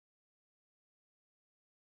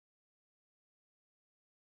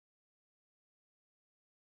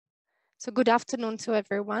So good afternoon to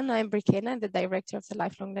everyone. I'm Brikena, the director of the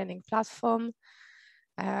Lifelong Learning Platform.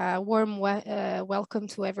 Warm welcome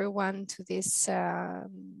to everyone to this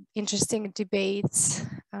interesting debate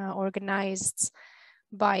organized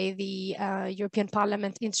by the European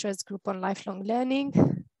Parliament Interest Group on Lifelong Learning,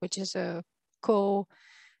 which is a co-organized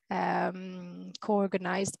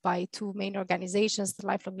by two main organizations, the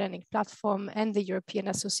Lifelong Learning Platform and the European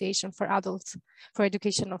Association for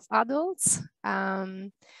Education of Adults.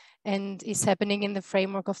 And is happening in the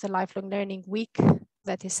framework of the Lifelong Learning Week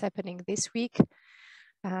that is happening this week.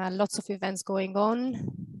 Lots of events going on,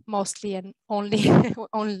 mostly and only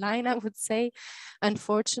online, I would say,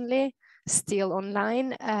 unfortunately, still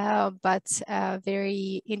online, but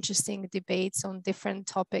very interesting debates on different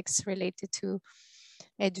topics related to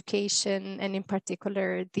education, and in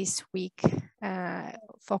particular this week,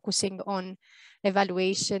 focusing on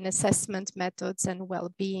evaluation, assessment methods, and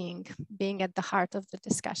well-being being at the heart of the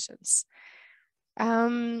discussions.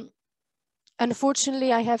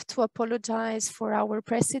 Unfortunately, I have to apologize for our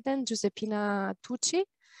president, Giuseppina Tucci.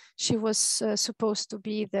 She was supposed to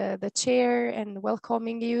be the chair and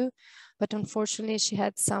welcoming you, but unfortunately she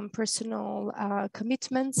had some personal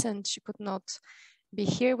commitments and she could not be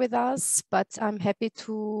here with us, but I'm happy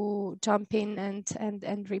to jump in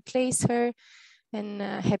and replace her, and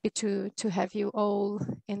happy to have you all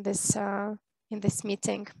in this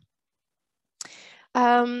meeting.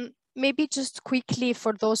 Maybe just quickly,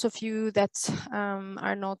 for those of you that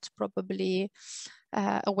are not probably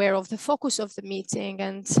aware of the focus of the meeting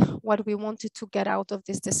and what we wanted to get out of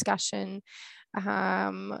this discussion,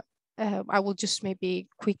 I will just maybe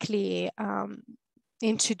quickly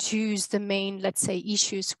introduce the main, let's say,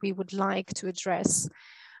 issues we would like to address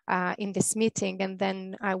in this meeting, and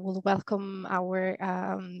then I will welcome our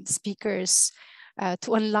speakers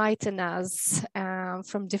to enlighten us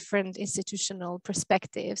from different institutional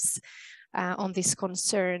perspectives on these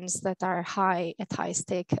concerns that are at high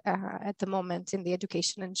stake at the moment in the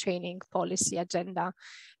education and training policy agenda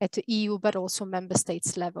at the EU, but also member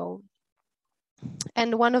states level.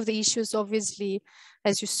 And one of the issues, obviously,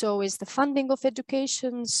 as you saw, is the funding of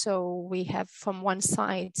education. So we have, from one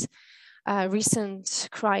side, recent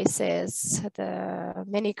crises, the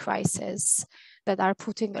many crises that are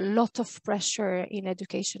putting a lot of pressure in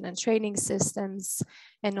education and training systems.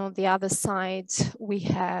 And on the other side, we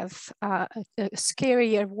have a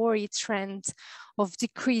scary and worry trend of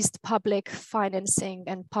decreased public financing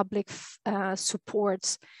and public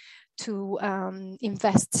support to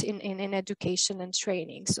invest in education and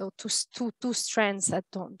training. So two strands that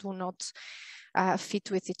do not fit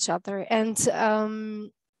with each other. And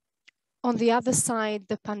on the other side,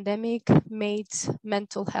 the pandemic made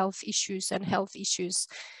mental health issues and health issues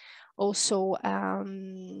also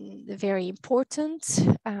very important,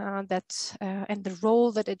 and the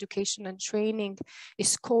role that education and training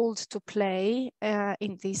is called to play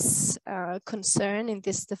in this concern, in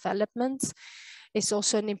this development, is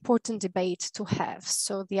also an important debate to have.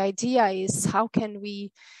 So the idea is, how can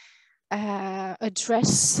we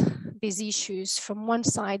address these issues? From one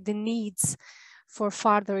side, the needs for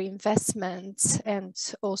further investment and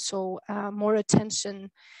also more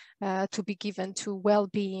attention to be given to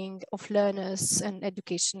well-being of learners and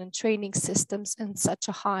education and training systems in such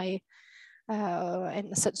a high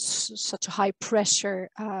such a high pressure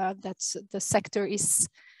that the sector is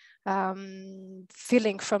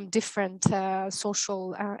feeling from different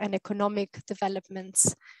social and economic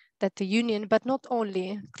developments that the Union, but not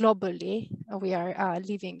only globally, we are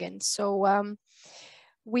living in. So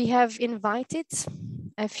we have invited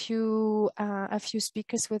a few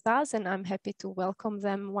speakers with us, and I'm happy to welcome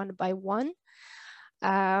them one by one.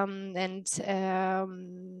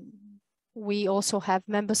 We also have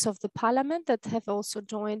members of the Parliament that have also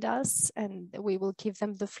joined us, and we will give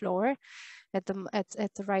them the floor at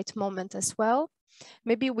the right moment as well.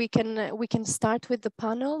 Maybe we can start with the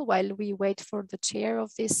panel while we wait for the chair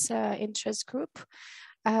of this interest group,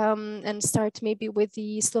 and start maybe with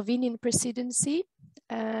the Slovenian presidency.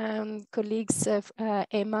 Colleagues of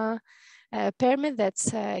Emma Perme,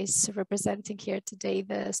 that is representing here today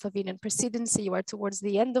the Slovenian presidency. You are towards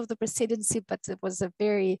the end of the presidency, but it was a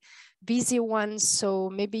very busy one. So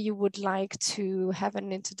maybe you would like to have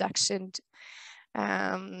an introduction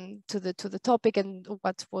to the topic, and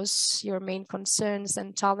what was your main concerns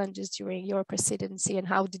and challenges during your presidency, and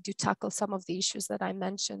how did you tackle some of the issues that I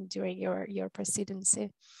mentioned during your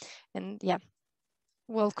presidency? And yeah,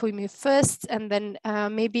 welcome you first, and then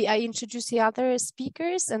maybe I introduce the other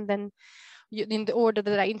speakers, and then in the order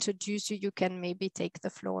that I introduce you, you can maybe take the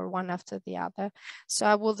floor one after the other. So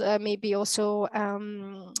I will maybe also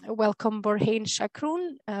welcome Borhain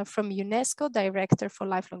Shakroun from UNESCO, Director for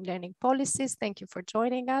Lifelong Learning Policies. Thank you for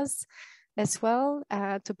joining us as well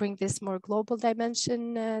to bring this more global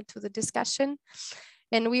dimension to the discussion.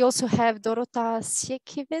 And we also have Dorota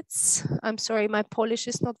Siekiewicz. I'm sorry, my Polish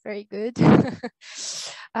is not very good,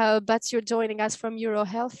 but you're joining us from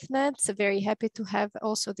EuroHealthNet. So very happy to have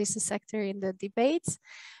also this sector in the debates.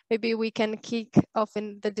 Maybe we can kick off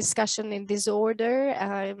in the discussion in this order.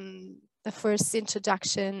 The first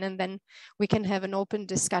introduction, and then we can have an open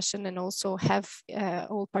discussion and also have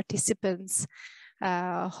all participants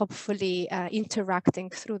hopefully interacting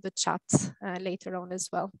through the chat later on as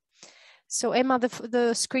well. So Emma,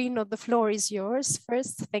 the screen or the floor is yours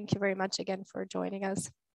first. Thank you very much again for joining us.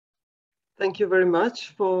 Thank you very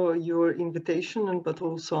much for your invitation, but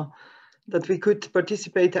also that we could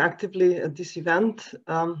participate actively at this event.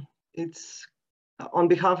 It's on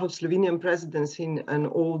behalf of Slovenian presidency and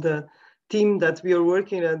all the team that we are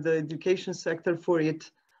working at the education sector for it.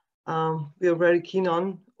 We are very keen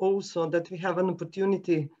on also that we have an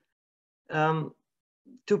opportunity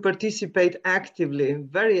to participate actively,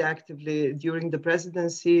 very actively during the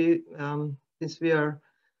presidency, since we are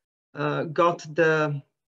got the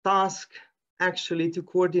task actually to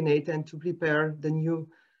coordinate and to prepare the new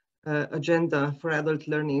agenda for adult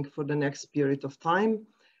learning for the next period of time.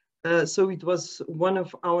 So it was one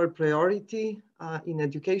of our priority in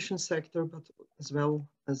education sector, but as well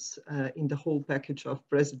as in the whole package of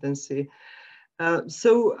presidency.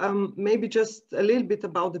 So maybe just a little bit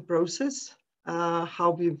about the process,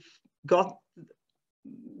 how we've got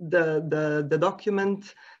the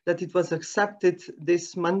document, that it was accepted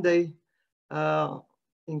this Monday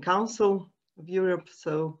in Council of Europe.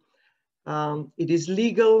 So it is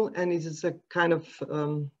legal, and it is a kind of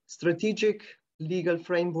strategic legal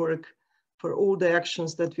framework for all the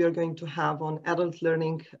actions that we are going to have on adult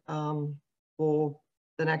learning for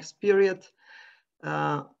the next period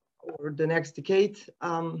or the next decade.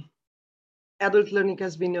 Adult learning,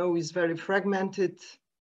 as we know, is very fragmented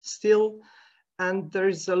still, and there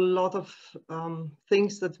is a lot of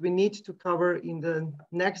things that we need to cover in the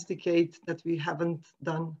next decade that we haven't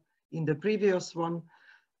done in the previous one.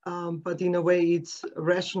 But in a way, it's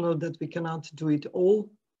rational that we cannot do it all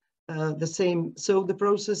the same. So the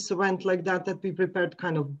process went like that, that we prepared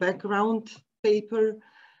kind of background paper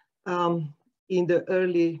in the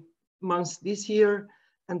early months this year.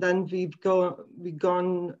 And then we've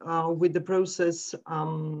gone with the process,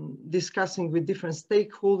 discussing with different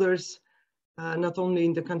stakeholders, not only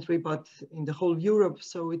in the country, but in the whole Europe.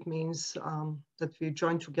 So it means that we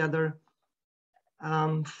join together,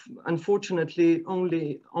 unfortunately,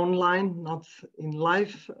 only online, not in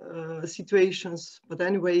live situations. But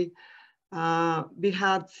anyway, we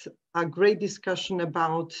had a great discussion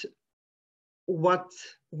about what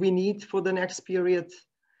we need for the next period.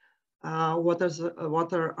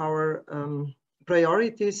 What are our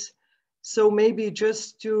priorities? So maybe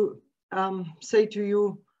just to say to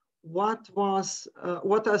you what are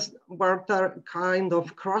kind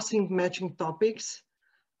of crossing matching topics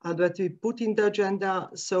that we put in the agenda.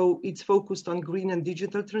 So it's focused on green and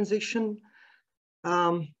digital transition.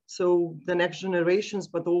 So the next generations,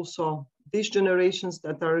 but also these generations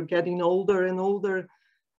that are getting older and older,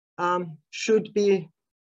 should be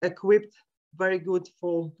equipped very good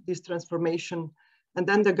for this transformation. And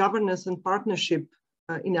then the governance and partnership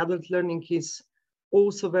in adult learning is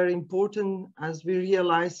also very important, as we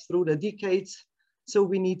realize through the decades. So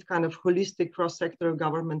we need kind of holistic cross-sector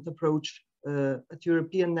government approach at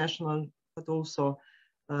European, national, but also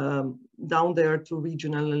down there to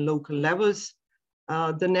regional and local levels.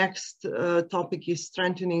 The next topic is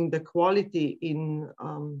strengthening the quality in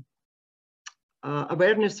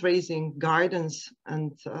awareness raising, guidance,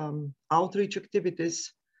 and outreach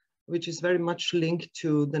activities, which is very much linked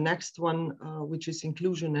to the next one, which is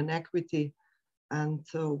inclusion and equity. And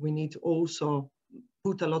we need to also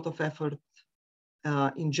put a lot of effort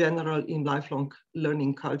in general in lifelong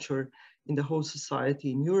learning culture in the whole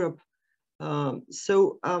society in Europe.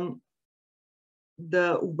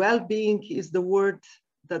 The well-being is the word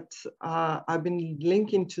that I've been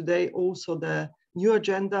linking today, also the new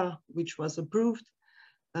agenda, which was approved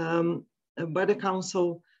by the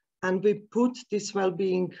Council. And we put this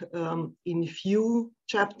well-being in few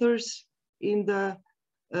chapters in the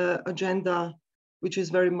agenda, which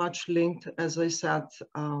is very much linked, as I said,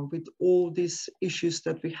 with all these issues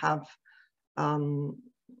that we have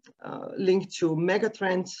linked to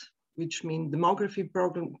megatrends, which mean demography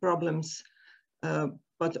problems,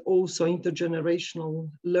 but also intergenerational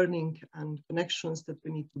learning and connections that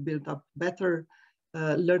we need to build up better,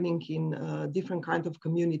 learning in different kinds of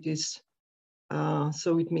communities.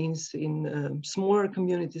 So it means in smaller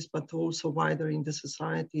communities, but also wider in the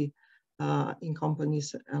society, in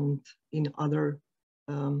companies and in other,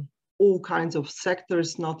 all kinds of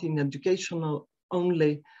sectors, not in educational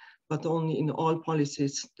only, but only in all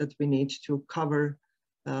policies that we need to cover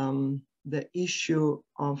the issue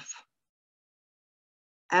of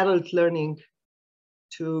adult learning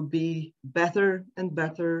to be better and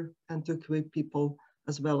better and to equip people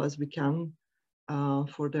as well as we can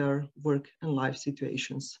for their work and life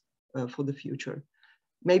situations for the future.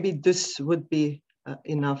 Maybe this would be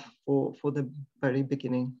enough for the very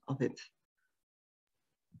beginning of it.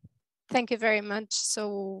 Thank you very much.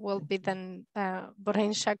 So will be then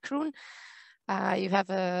Borhén Shakrun. You have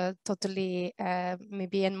a totally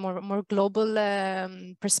maybe a more global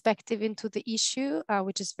perspective into the issue,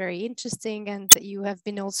 which is very interesting. And you have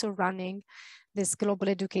been also running this global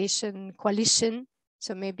education coalition.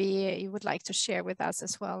 So maybe you would like to share with us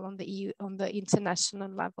as well on the EU, on the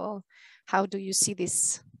international level. How do you see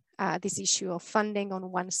this this issue of funding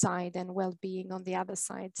on one side and well-being on the other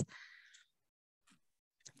side?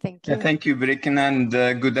 Thank you. Thank you, Briken, and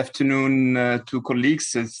good afternoon to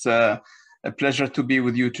colleagues. It's a pleasure to be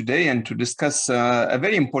with you today and to discuss a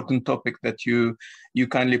very important topic that you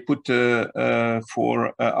kindly put for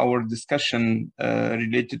our discussion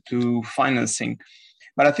related to financing.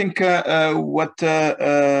 But I think what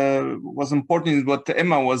was important is what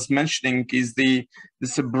Emma was mentioning is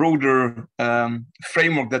this broader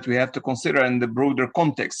framework that we have to consider in the broader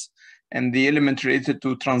context, and the element related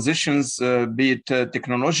to transitions, be it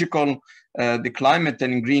technological, the climate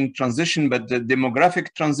and green transition, but the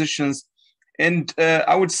demographic transitions, and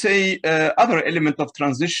I would say other element of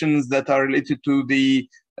transitions that are related to the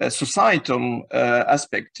societal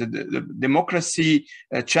aspect, the democracy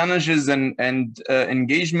challenges and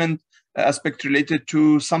engagement aspect related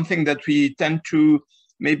to something that we tend to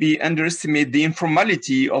maybe underestimate, the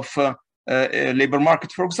informality of labor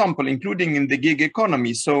market, for example, including in the gig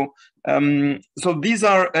economy. So these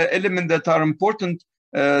are elements that are important.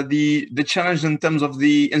 The challenge in terms of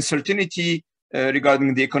the uncertainty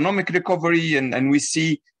regarding the economic recovery, and we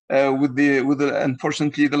see with the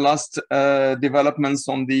unfortunately the last developments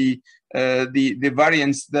on the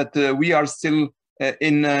variants that we are still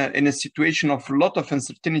in a situation of a lot of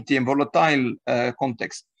uncertainty and volatile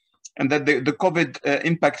context, and that the COVID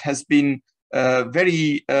impact has been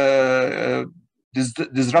very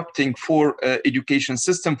disrupting for education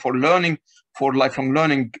system, for learning, for lifelong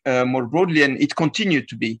learning more broadly, and it continued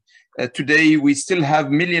to be. Today, we still have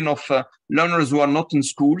millions of learners who are not in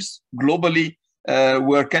schools globally,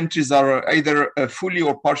 where countries are either fully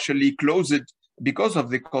or partially closed because of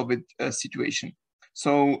the COVID situation.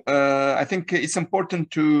 So I think it's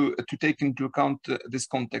important to take into account this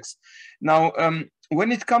context. Now,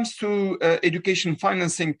 when it comes to education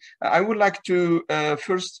financing, I would like to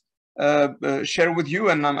first share with you,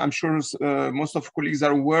 and I'm sure most of colleagues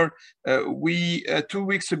are aware, we 2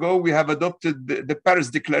 weeks ago, we have adopted the Paris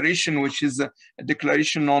Declaration, which is a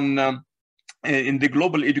declaration on in the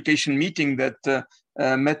global education meeting that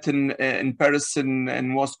met in Paris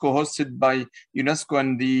and was co-hosted by UNESCO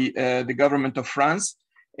and the government of France.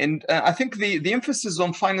 And I think the emphasis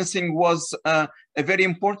on financing was very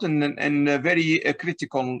important and very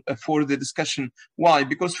critical for the discussion. Why?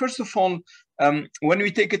 Because first of all, when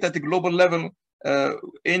we take it at the global level,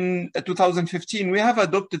 in 2015, we have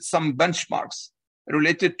adopted some benchmarks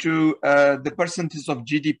related to the percentage of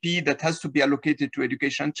GDP that has to be allocated to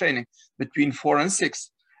education and training between 4 and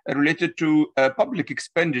 6, related to public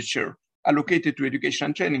expenditure allocated to education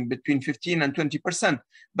and training between 15 and 20%.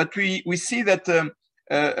 But we see that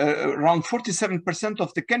around 47%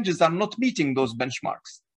 of the countries are not meeting those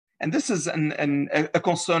benchmarks. And this is a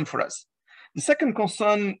concern for us. The second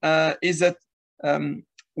concern is that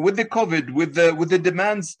with the COVID, with the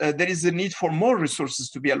demands, there is a need for more resources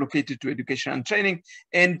to be allocated to education and training,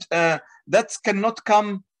 and that cannot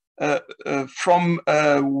come from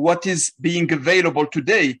what is being available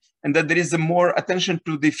today, and that there is a more attention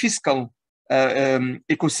to the fiscal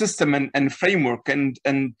ecosystem and framework,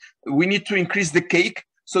 and we need to increase the cake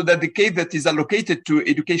so that the cake that is allocated to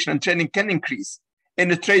education and training can increase, and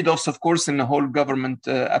the trade-offs, of course, in the whole government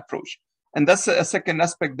approach. And that's a second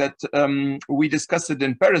aspect that we discussed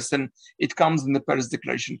in Paris, and it comes in the Paris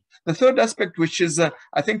Declaration. The third aspect, which is,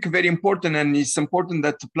 I think, very important, and it's important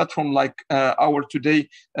that a platform like our today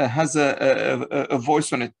has a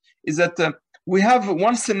voice on it, is that we have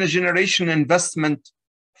once in a generation investment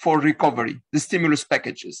for recovery, the stimulus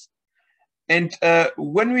packages. And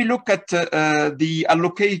when we look at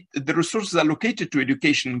the resources allocated to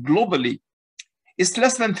education globally, it's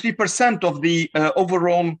less than 3% of the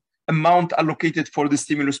overall amount allocated for the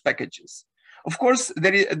stimulus packages. Of course,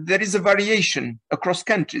 there is a variation across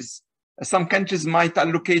countries. Some countries might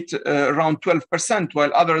allocate around 12%,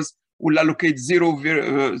 while others will allocate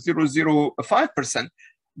 0.005%.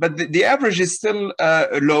 But the average is still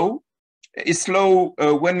low. It's low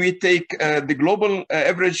when we take the global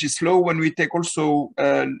average is low when we take also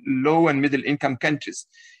low and middle income countries.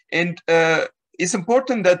 And it's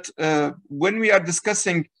important that when we are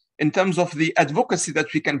discussing in terms of the advocacy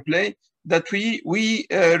that we can play, that we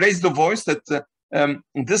raise the voice that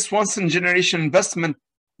this once in generation investment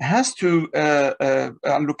has to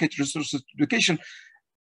allocate resources to education,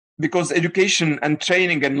 because education and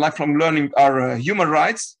training and lifelong learning are human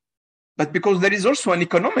rights, but because there is also an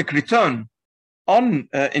economic return on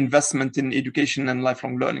investment in education and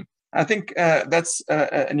lifelong learning. I think that's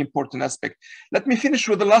an important aspect. Let me finish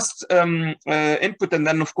with the last input, and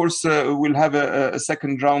then of course we'll have a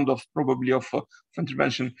second round of probably of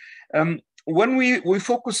intervention. When we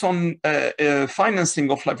focus on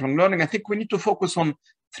financing of lifelong learning, I think we need to focus on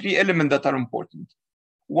three elements that are important.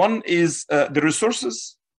 One is the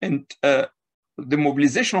resources and the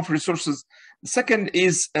mobilization of resources. The second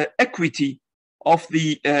is equity of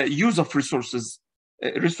the use of resources.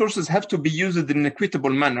 Resources have to be used in an equitable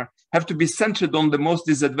manner, have to be centered on the most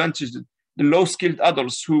disadvantaged, the low-skilled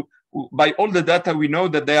adults who, by all the data, we know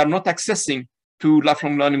that they are not accessing to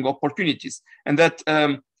lifelong learning opportunities. And that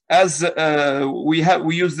as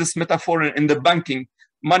we use this metaphor in the banking,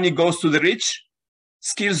 money goes to the rich,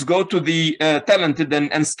 skills go to the talented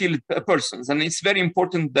and skilled persons. And it's very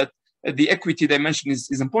important that the equity dimension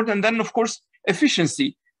is important. And then, of course,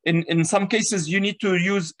 efficiency. In some cases, you need to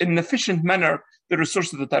use in an efficient manner the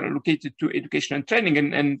resources that are allocated to education and training,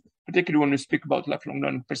 and particularly when we speak about lifelong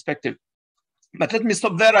learning perspective. But let me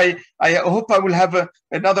stop there. I hope I will have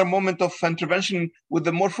another moment of intervention with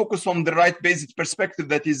the more focus on the right-based perspective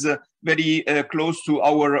that is very close to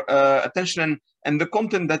our attention, and the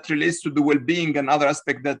content that relates to the well-being and other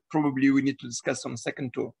aspects that probably we need to discuss on the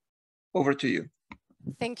second tour. Over to you.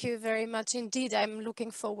 Thank you very much indeed. I'm looking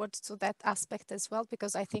forward to that aspect as well,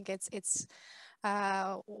 because I think it's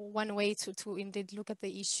one way to indeed look at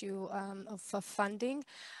the issue of funding.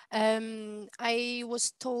 I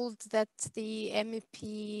was told that the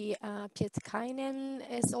MEP Pietikainen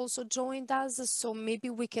has also joined us, so maybe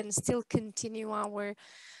we can still continue our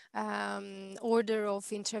order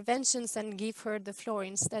of interventions and give her the floor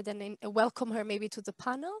instead, and welcome her maybe to the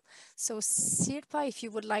panel. So Sirpa, if you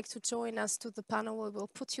would like to join us to the panel, we will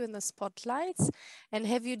put you in the spotlights and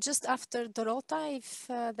have you just after Dorota, if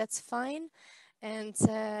that's fine. And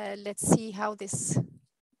let's see how this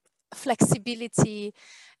flexibility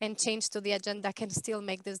and change to the agenda can still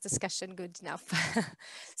make this discussion good enough.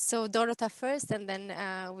 So Dorota first, and then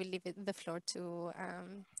we'll leave the floor to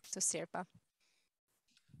Sirpa.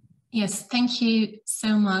 Yes, thank you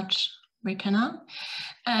so much, Rikana.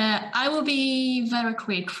 I will be very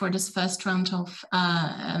quick for this first round of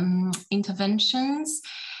interventions.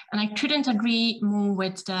 And I couldn't agree more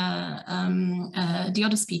with the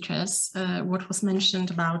other speakers, what was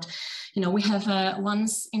mentioned about, we have a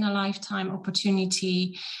once in a lifetime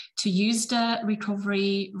opportunity to use the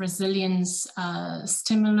recovery resilience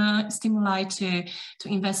stimuli to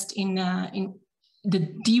invest in the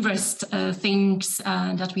dearest things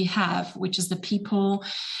that we have, which is the people,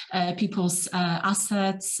 people's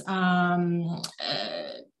assets,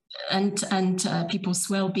 and people's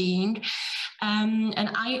well-being. And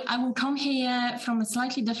I will come here from a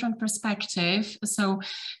slightly different perspective. So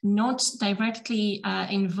not directly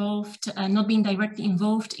involved, not being directly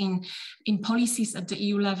involved in policies at the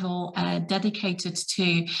EU level dedicated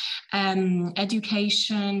to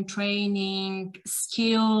education, training,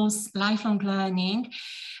 skills, lifelong learning,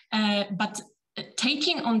 but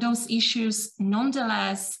taking on those issues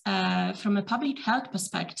nonetheless from a public health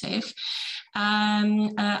perspective.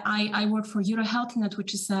 I work for EuroHealthNet,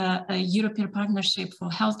 which is a European partnership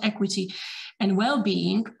for health equity and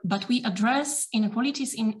well-being, but we address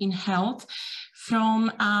inequalities in health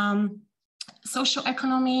from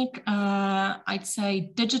socioeconomic, I'd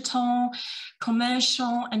say digital,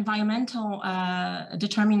 commercial, environmental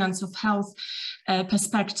determinants of health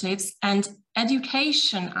perspectives, and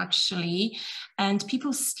education actually, and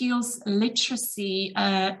people's skills literacy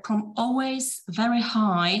come always very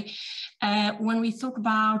high when we talk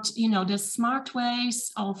about, the smart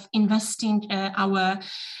ways of investing our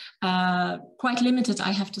quite limited,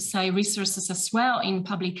 I have to say, resources as well in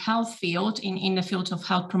public health field, in the field of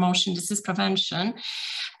health promotion, disease prevention.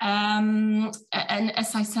 And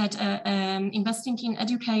as I said, investing in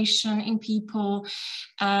education, in people,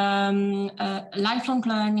 lifelong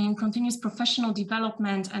learning, continuous professional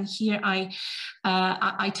development, and here I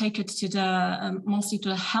take it to the mostly to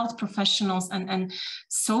the health professionals and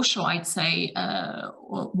social, I'd say,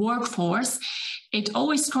 workforce. It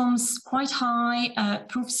always comes quite high,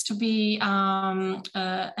 proves to be an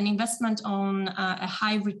investment on a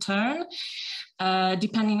high return,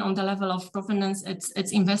 depending on the level of governance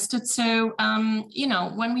it's invested. So, you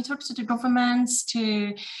know, when we talk to the governments,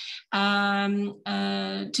 to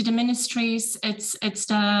the ministries, it's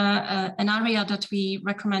an area that we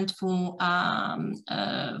recommend for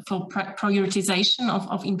prioritization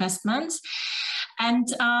of investments. And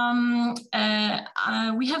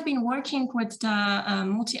we have been working with the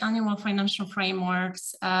multi-annual financial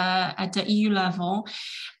frameworks at the EU level,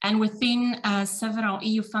 and within several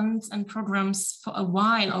EU funds and programs for a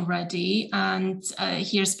while already. And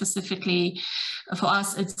here specifically for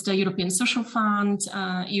us, it's the European Social Fund,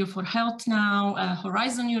 EU for Health now,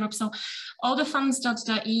 Horizon Europe. So all the funds that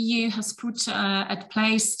the EU has put at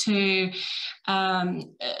place to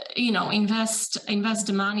you know, invest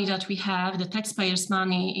the money that we have, the taxpayers'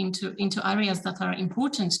 money, into areas that are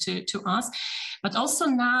important to us, but also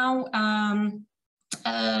now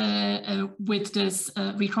with this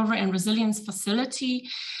recovery and resilience facility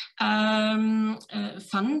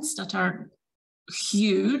funds that are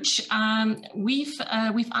huge. We've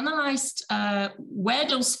analyzed where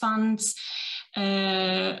those funds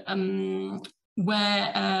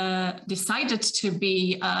were decided to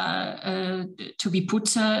be put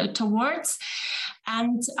towards,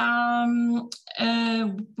 and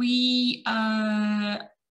we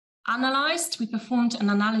performed an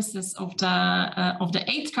analysis of the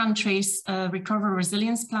 8 countries' recovery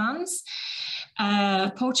resilience plans.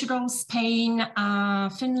 Portugal, Spain,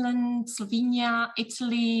 Finland, Slovenia,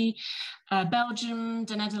 Italy, Belgium,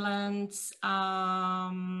 the Netherlands,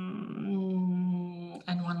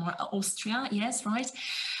 and one more, Austria, yes, right.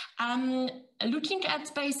 Looking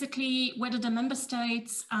at basically whether the member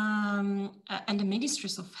states and the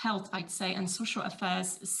ministries of health, I'd say, and social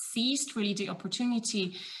affairs seized really the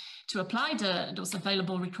opportunity to apply those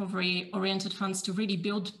available recovery-oriented funds to really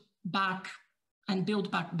build back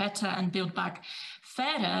better and build back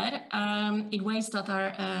further in ways that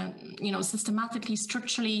are, you know, systematically,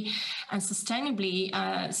 structurally, and sustainably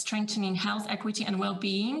strengthening health, equity, and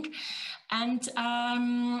well-being. And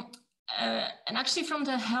actually, from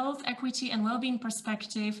the health, equity, and well-being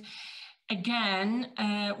perspective, again,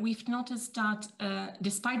 we've noticed that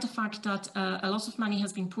despite the fact that a lot of money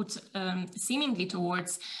has been put seemingly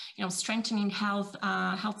towards, you know, strengthening health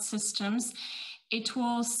systems, it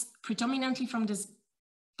was predominantly from this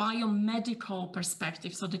biomedical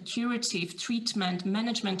perspective, so the curative treatment,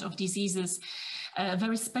 management of diseases,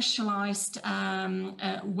 very specialized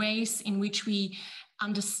ways in which we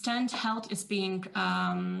understand health is being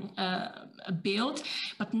built,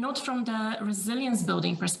 but not from the resilience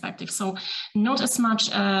building perspective. So not as much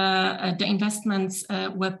the investments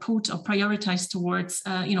were put or prioritized towards,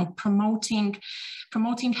 you know, promoting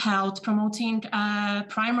health, promoting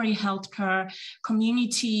primary health care,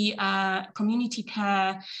 community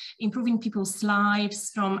care, improving people's lives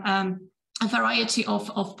from a variety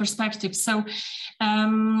of perspectives. So,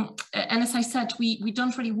 and as I said, we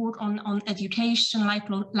don't really work on education,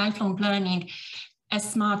 lifelong learning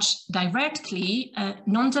as much directly.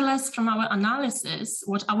 Nonetheless, from our analysis,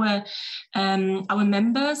 what our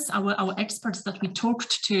members, our experts that we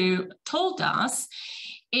talked to told us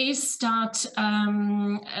is that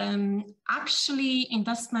actually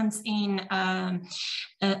investments in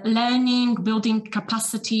learning, building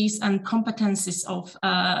capacities and competencies of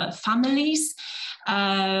families,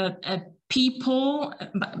 people,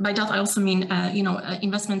 by that I also mean, you know,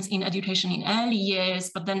 investments in education in early years,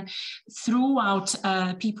 but then throughout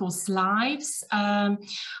people's lives are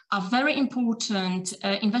very important.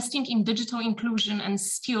 Investing in digital inclusion and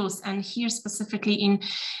skills, and here specifically in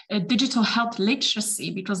digital health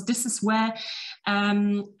literacy, because this is where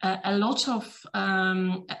a lot of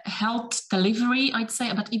health delivery, I'd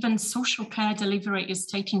say, but even social care delivery is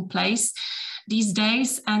taking place these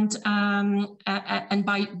days, and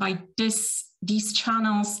by these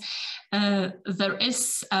channels,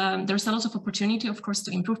 there's a lot of opportunity, of course,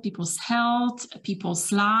 to improve people's health,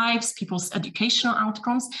 people's lives, people's educational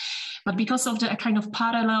outcomes. But because of the kind of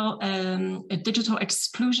parallel digital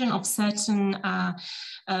exclusion of certain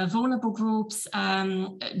vulnerable groups,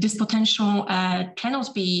 this potential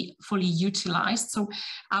cannot be fully utilized. So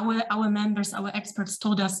our members, our experts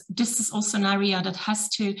told us this is also an area that has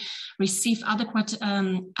to receive adequate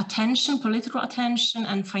attention, political attention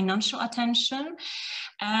and financial attention.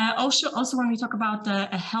 Also, when we talk about the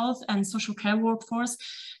health and social care workforce,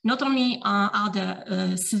 not only are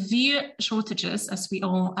there severe shortages, as we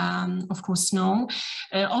all, of course, know,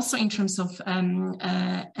 also in terms of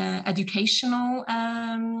educational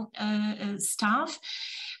staff,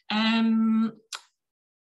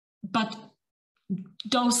 but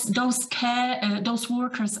those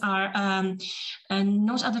workers are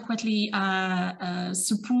not adequately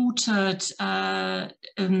supported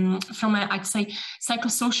from a, I'd say,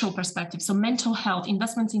 psychosocial perspective. So mental health,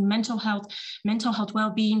 investments in mental health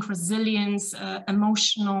well-being, resilience,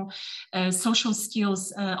 emotional, social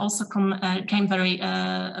skills also came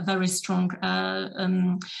very strong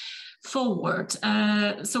forward.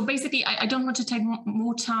 So basically, I don't want to take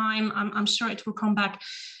more time. I'm sure it will come back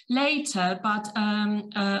later, but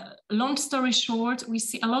long story short, we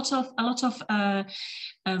see a lot of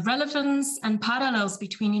relevance and parallels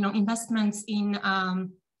between, investments in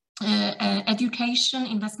education,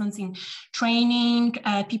 investments in training,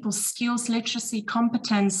 people's skills, literacy,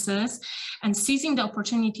 competences, and seizing the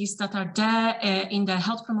opportunities that are there in the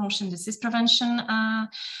health promotion, disease prevention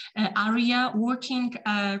area, working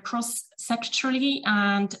cross-sectorally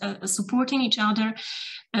and supporting each other.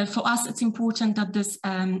 For us, it's important that this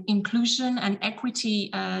inclusion and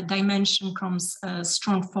equity dimension comes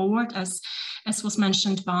strong forward, as was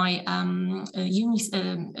mentioned by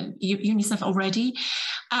UNICEF already.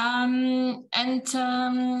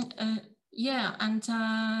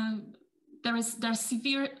 There are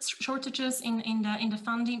severe shortages in the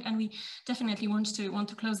funding, and we definitely want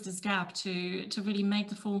to close this gap to really make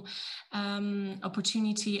the full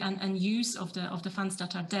opportunity and use of the funds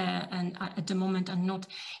that are there and at the moment are not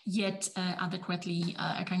yet adequately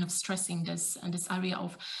kind of stressing this area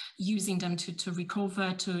of using them to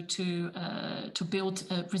recover, to build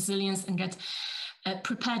resilience and get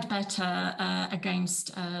prepared better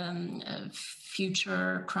against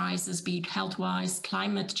future crises, be it health-wise,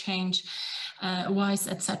 climate change-wise,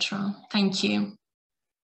 etc. Thank you.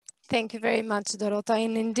 Thank you very much, Dorota.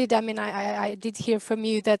 And indeed, I mean, I did hear from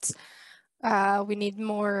you that we need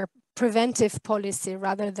more preventive policy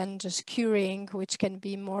rather than just curing, which can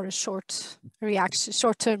be more a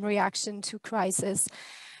short-term reaction to crisis.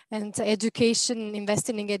 And education,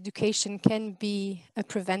 investing in education can be a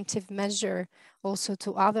preventive measure also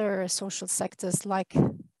to other social sectors like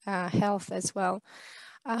health as well.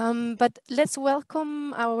 But let's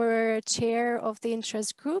welcome our chair of the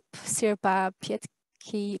interest group, Sirpa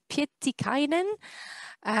Pietikainen.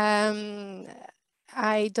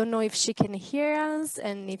 I don't know if she can hear us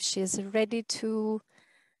and if she is ready to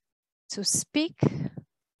speak,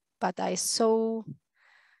 but I saw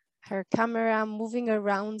her camera moving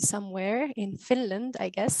around somewhere in Finland, I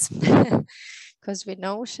guess, because we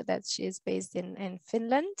know that she is based in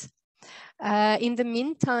Finland. In the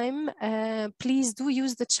meantime, please do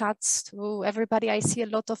use the chats to everybody. I see a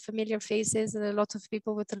lot of familiar faces and a lot of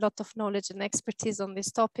people with a lot of knowledge and expertise on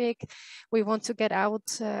this topic. We want to get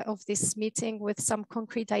out of this meeting with some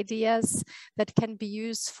concrete ideas that can be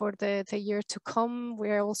used for the year to come.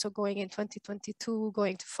 We're also going in 2022,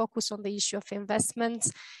 going to focus on the issue of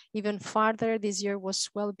investments even further. This year was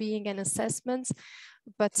well-being and assessments.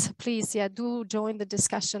 But please, do join the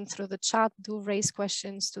discussion through the chat, do raise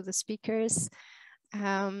questions to the speakers.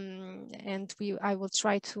 And I will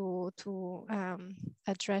try to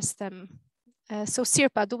address them. So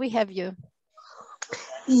Sirpa, do we have you?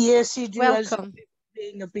 Yes, you do. Welcome.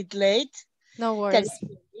 Being a bit late. No worries.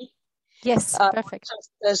 Yes, perfect.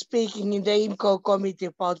 Just speaking in the IMCO committee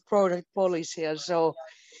about product policy, and so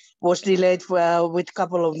was delayed with a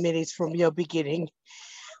couple of minutes from your beginning.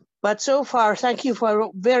 But so far, thank you for a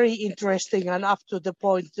very interesting and up to the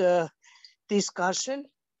point discussion.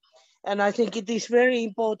 And I think it is very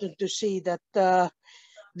important to see that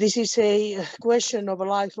this is a question of a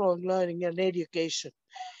lifelong learning and education.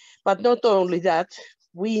 But not only that,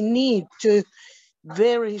 we need to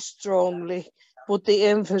very strongly put the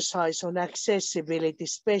emphasis on accessibility,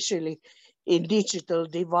 especially in digital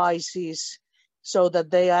devices, so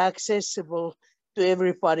that they are accessible to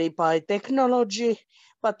everybody by technology,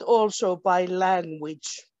 but also by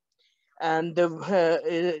language and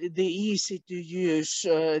the easy to use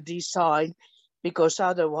design, because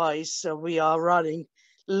otherwise we are running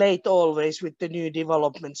late always with the new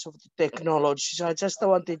developments of the technology. So I just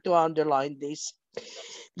wanted to underline this.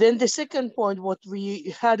 Then the second point, what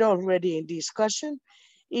we had already in discussion,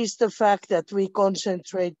 is the fact that we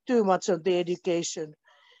concentrate too much on the education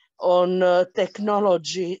on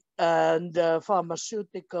technology and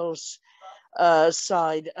pharmaceuticals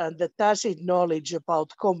side, and the tacit knowledge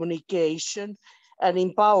about communication and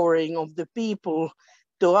empowering of the people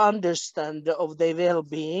to understand of their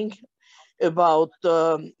well-being about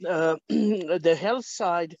the health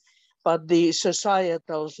side, but the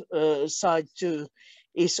societal side too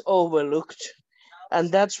is overlooked.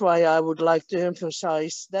 And that's why I would like to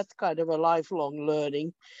emphasize that kind of a lifelong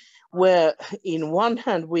learning, where in one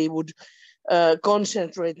hand we would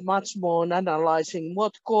concentrate much more on analyzing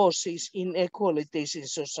what causes inequalities in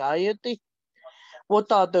society,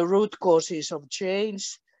 what are the root causes of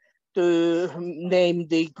change, to name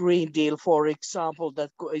the Green Deal, for example,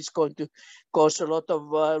 that is going to cause a lot of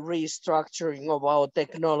restructuring of our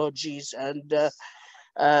technologies and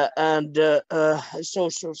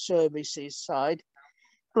social services side.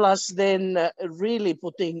 Plus then really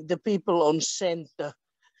putting the people on center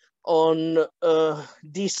on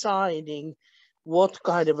deciding what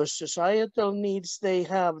kind of a societal needs they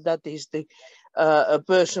have, that is the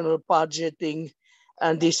personal budgeting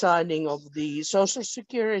and designing of the social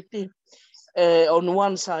security on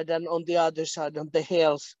one side, and on the other side on the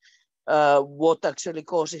health, what actually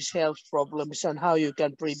causes health problems and how you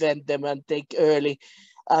can prevent them and take early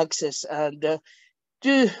access, and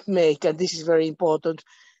to make, and this is very important,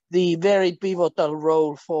 the very pivotal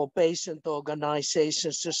role for patient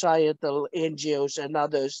organizations, societal NGOs and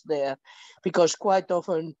others there, because quite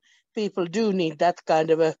often people do need that kind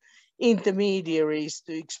of intermediaries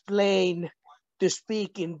to explain, to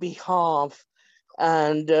speak in behalf,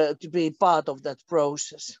 and to be part of that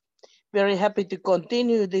process. Very happy to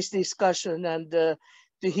continue this discussion and to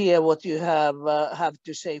hear what you have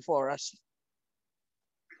to say for us.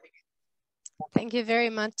 Thank you very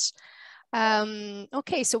much.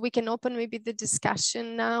 Okay, so we can open maybe the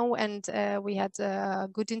discussion now, and we had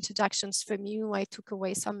good introductions from you. I took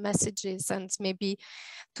away some messages, and maybe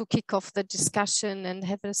to kick off the discussion and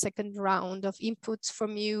have a second round of inputs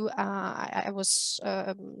from you, I was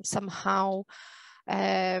somehow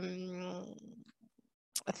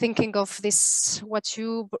thinking of this, what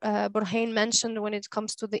you, Burhan, mentioned when it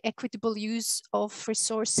comes to the equitable use of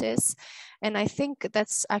resources. And I think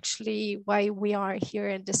that's actually why we are here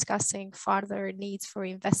and discussing further needs for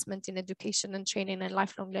investment in education and training and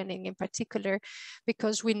lifelong learning in particular,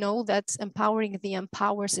 because we know that empowering the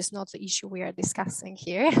empowers is not the issue we are discussing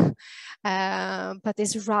here, but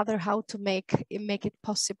is rather how to make it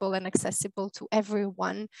possible and accessible to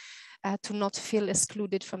everyone, to not feel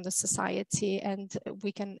excluded from the society. And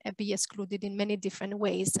we can be excluded in many different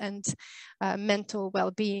ways, and mental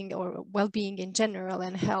well-being or well-being in general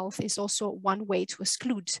and health is also one way to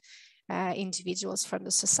exclude individuals from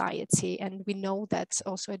the society. And we know that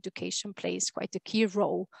also education plays quite a key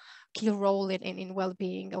role in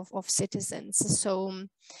well-being of citizens. So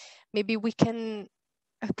maybe we can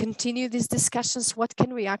continue these discussions. What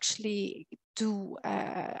can we actually do?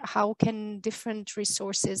 How can different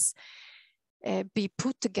resources be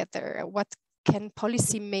put together? What can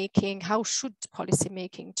policy making, how should policy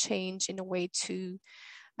making change in a way to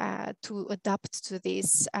adapt to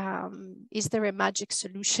this? Is there a magic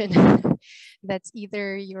solution that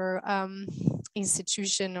either your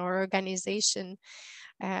institution or organization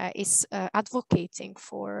is advocating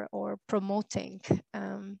for or promoting?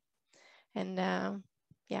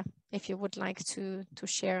 Yeah, if you would like to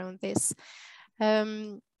share on this.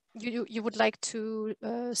 You would like to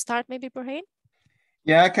start maybe, Burhan?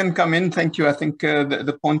 Yeah, I can come in. Thank you. I think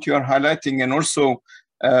the point you are highlighting, and also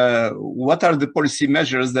what are the policy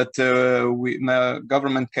measures that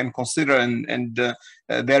government can consider, and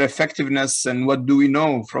their effectiveness, and what do we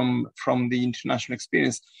know from the international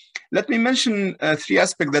experience. Let me mention three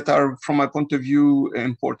aspects that are, from my point of view,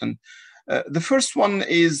 important. The first one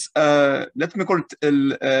is, let me call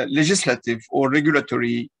it legislative or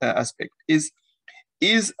regulatory aspect,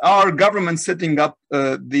 is our government setting up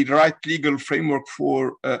the right legal framework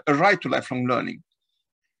for a right to lifelong learning?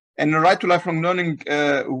 And a right to lifelong learning,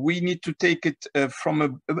 we need to take it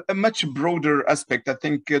from a much broader aspect. I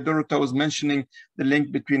think Dorota was mentioning the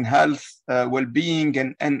link between health,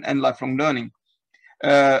 well-being, and lifelong learning.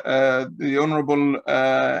 The Honorable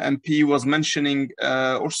MP was mentioning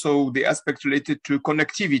also the aspect related to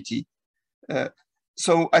connectivity.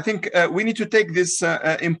 So I think we need to take this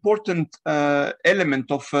important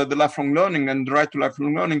element of the lifelong learning and the right to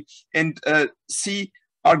lifelong learning and see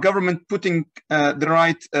our government putting the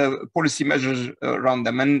right policy measures around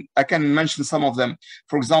them? And I can mention some of them.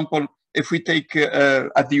 For example, if we take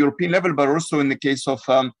at the European level, but also in the case of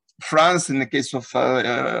France, in the case of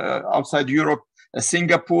outside Europe,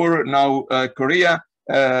 Singapore, now Korea,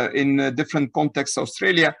 in different contexts,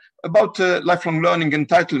 Australia, about lifelong learning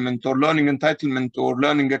entitlement or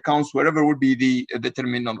learning accounts, wherever would be the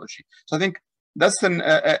terminology. So I think that's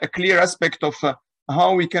a clear aspect of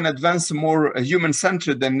how we can advance more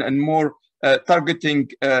human-centered and more targeting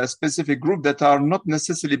specific group that are not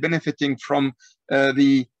necessarily benefiting from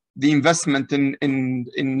the investment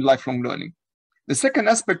in lifelong learning. The second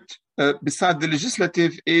aspect, beside the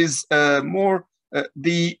legislative, is more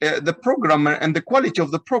the program and the quality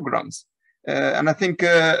of the programs. And I think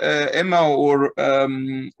Emma or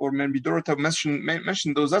maybe Dorota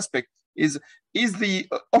mentioned those aspects. Is the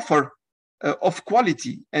offer of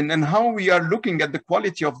quality, and how we are looking at the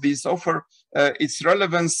quality of this offer, its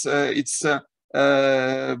relevance, its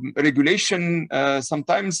regulation,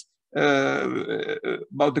 sometimes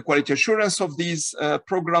about the quality assurance of these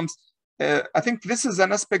programs. I think this is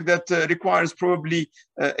an aspect that requires probably,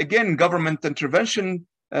 again, government intervention,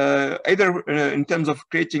 either in terms of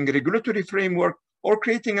creating a regulatory framework or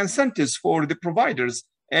creating incentives for the providers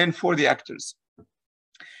and for the actors.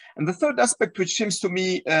 And the third aspect, which seems to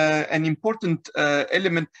me an important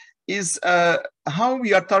element, is how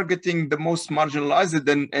we are targeting the most marginalized,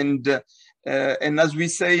 and as we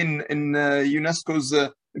say in UNESCO's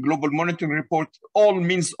Global Monitoring Report, all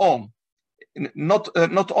means all. Not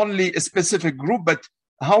only a specific group, but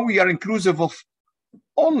how we are inclusive of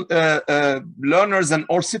all learners and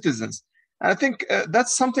all citizens. And I think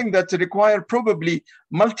that's something that requires probably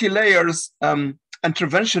multi-layers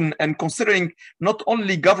intervention, and considering not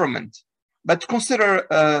only government, but consider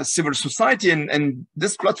civil society. And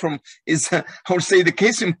this platform is, I would say, the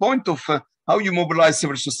case in point of how you mobilize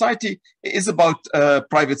civil society. Is about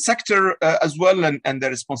private sector as well, and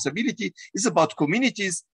their responsibility. Is about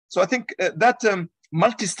communities. So I think that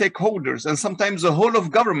multi-stakeholders and sometimes a whole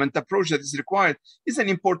of government approach that is required is an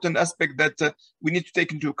important aspect that we need to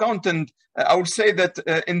take into account. And I would say that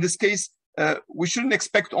in this case, we shouldn't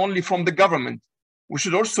expect only from the government. We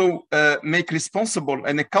should also make responsible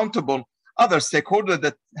and accountable other stakeholders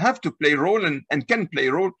that have to play a role and can play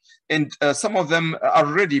a role. And some of them are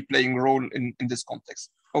already playing a role in this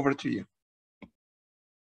context. Over to you.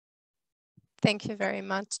 Thank you very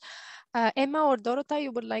much. Emma or Dorota,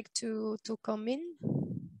 you would like to come in?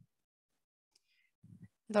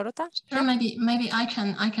 Dorota? Sure, maybe I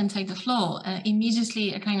can take the floor.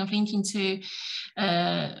 Immediately kind of linking to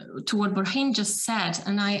what Burhan just said,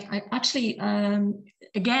 and I actually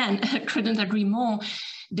again couldn't agree more.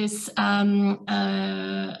 This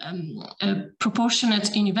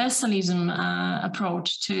proportionate universalism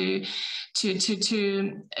approach to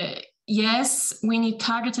yes, we need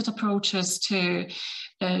targeted approaches to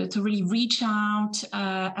really reach out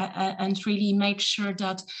and really make sure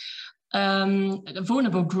that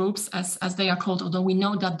vulnerable groups, as they are called, although we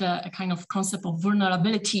know that the kind of concept of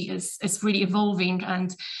vulnerability is really evolving,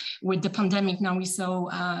 and with the pandemic now we saw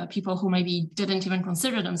people who maybe didn't even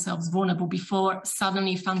consider themselves vulnerable before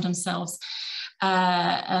suddenly found themselves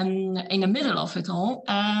in the middle of it all.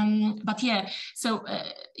 But yeah, so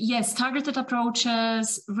yes, targeted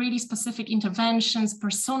approaches, really specific interventions,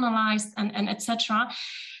 personalized and etc.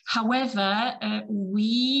 However,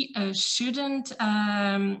 we shouldn't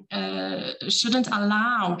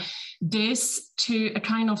allow this to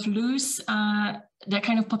kind of lose the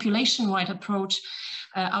kind of population-wide approach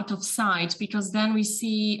out of sight, because then we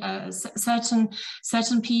see certain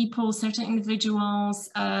people, certain individuals,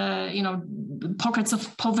 you know, pockets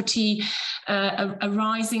of poverty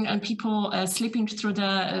arising and people slipping through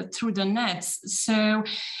the nets. So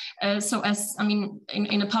as I mean,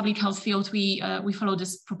 in a public health field, we follow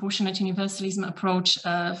this proportionate universalism approach,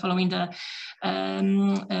 following the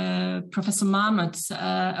Professor Mahmoud's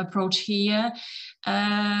approach here.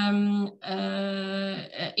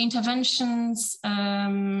 Interventions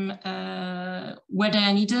where they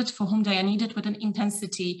are needed, for whom they are needed, with an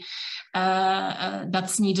intensity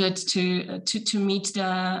that's needed to meet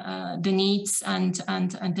the needs and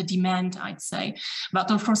the demand, I'd say.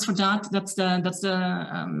 But of course, for that's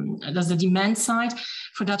the demand side.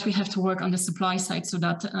 For that, we have to work on the supply side, so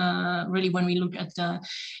that really, when we look at the,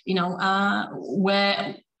 you know,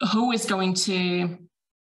 who is going to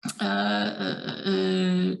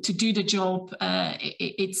to do the job,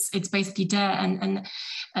 it's basically there, and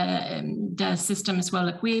the system is well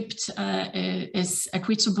equipped, is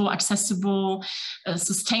equitable, accessible,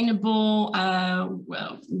 sustainable,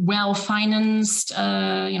 well financed.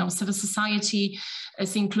 Civil society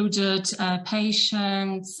is included,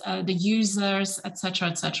 patients, the users, etc.,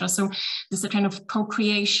 etc. So this kind of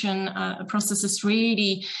co-creation process is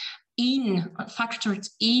really factored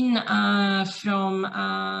in from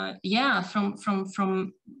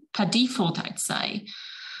per default, I'd say.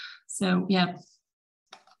 So yeah.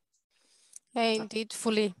 I indeed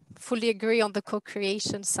fully agree on the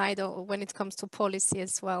co-creation side when it comes to policy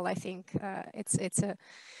as well. I think it's a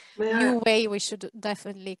new way we should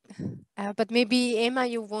definitely. But maybe Emma,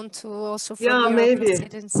 you want to also from your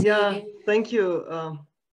presidency. Yeah, thank you.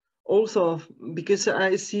 Also, because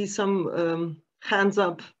I see some hands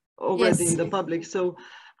up already in the public, so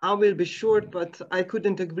I will be short, but I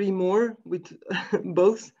couldn't agree more with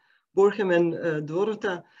both Borjem and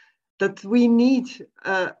Dorota that we need,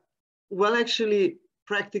 actually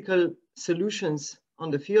practical solutions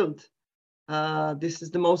on the field. This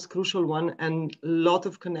is the most crucial one, and a lot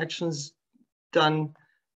of connections done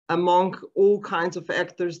among all kinds of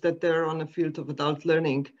actors that they're on the field of adult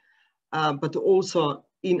learning, but also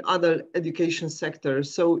in other education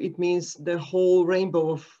sectors. So it means the whole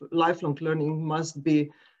rainbow of lifelong learning must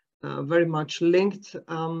be very much linked.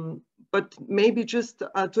 But maybe just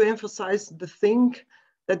to emphasize the thing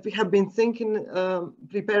that we have been thinking,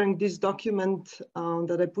 preparing this document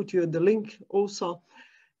that I put you at the link also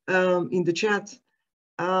in the chat,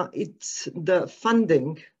 it's the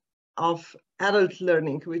funding of adult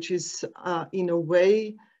learning, which is in a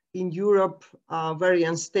way in Europe very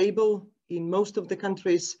unstable in most of the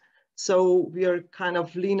countries. So we are kind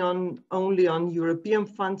of lean on only on European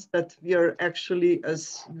funds that we are actually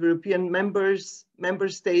as European member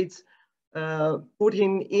states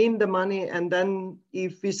putting in the money, and then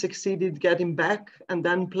if we succeeded getting back and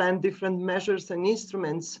then plan different measures and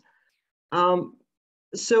instruments.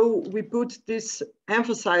 So we put this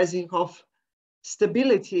emphasizing of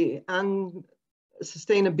stability and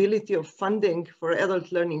sustainability of funding for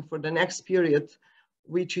adult learning for the next period,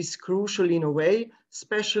 which is crucial in a way,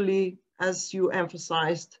 especially as you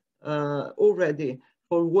emphasized already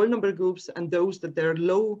for vulnerable groups and those that they're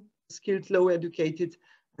low skilled, low educated.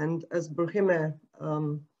 And as Borjem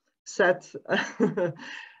said,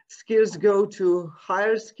 skills go to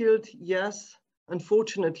higher skilled. Yes,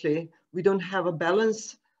 unfortunately, we don't have a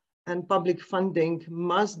balance, and public funding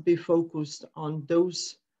must be focused on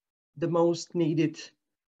those the most needed,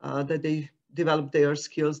 that they develop their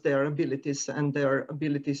skills, their abilities, and their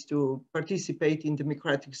abilities to participate in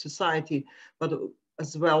democratic society, but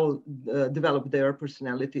as well develop their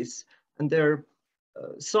personalities and their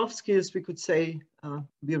soft skills, we could say,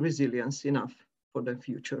 be resilience enough for the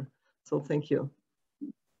future. So thank you.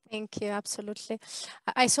 Thank you, absolutely.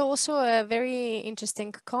 I saw also a very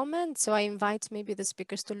interesting comment, so I invite maybe the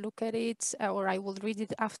speakers to look at it, or I will read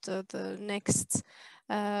it after the next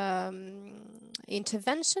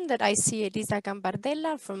intervention. That I see Elisa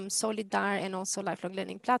Gambardella from Solidar and also Lifelong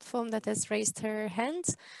Learning Platform that has raised her hand.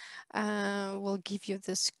 We'll give you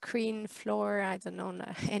the screen floor. I don't know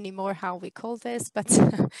anymore how we call this, but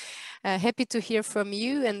happy to hear from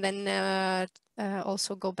you, and then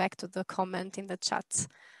also go back to the comment in the chat.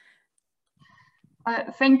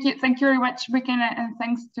 Thank you very much, Brikena, and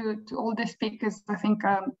thanks to all the speakers. I think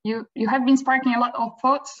you have been sparking a lot of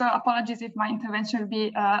thoughts, so apologies if my intervention will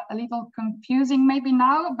be a little confusing maybe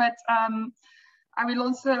now, but I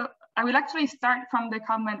will actually start from the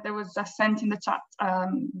comment that was just sent in the chat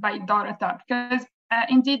by Dorota, because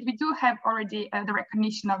indeed we do have already the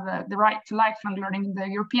recognition of the right to lifelong learning in the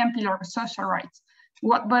European Pillar of Social Rights.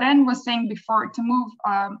 What Borjen was saying before, to move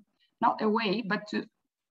not away, but to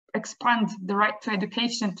expand the right to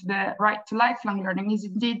education to the right to lifelong learning is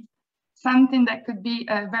indeed something that could be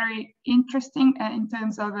very interesting in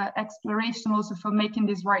terms of exploration, also for making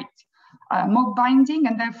this right more binding,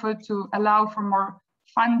 and therefore to allow for more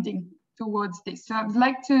funding towards this. So I'd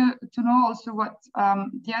like to know also what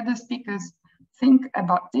the other speakers think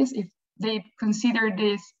about this, if they consider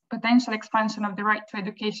this potential expansion of the right to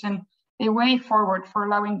education a way forward for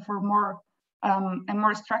allowing for more and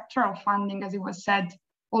more structural funding, as it was said,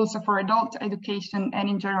 also for adult education and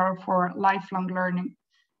in general for lifelong learning.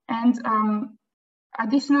 And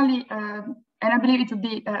additionally, and I believe it would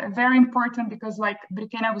be very important because, like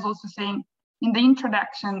Brikena was also saying in the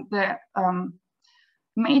introduction, the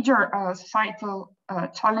major societal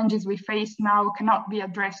challenges we face now cannot be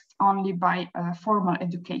addressed only by formal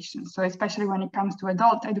education. So especially when it comes to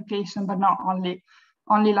adult education, but not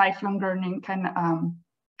only lifelong learning can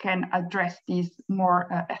can address these more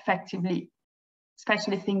effectively,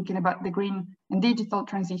 especially thinking about the green and digital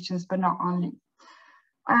transitions, but not only.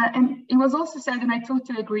 And it was also said, and I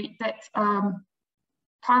totally agree, that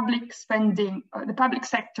public spending, the public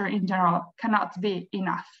sector in general cannot be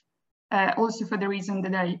enough, also for the reason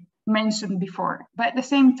that I mentioned before. But at the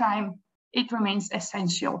same time, it remains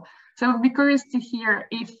essential. So I'll be curious to hear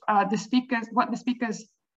if what the speakers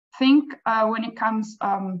think when it comes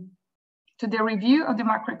to the review of the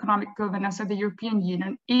macroeconomic governance of the European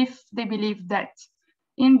Union, if they believe that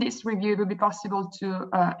in this review it will be possible to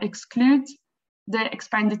exclude the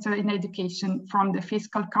expenditure in education from the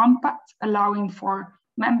fiscal compact, allowing for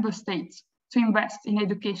member states to invest in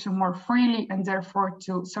education more freely and therefore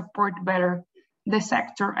to support better the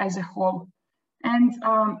sector as a whole. And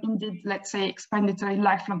indeed, let's say expenditure in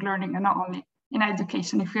lifelong learning and not only in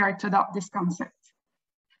education, if we are to adopt this concept.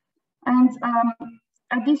 And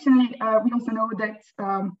additionally, we also know that,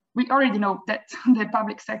 we already know that the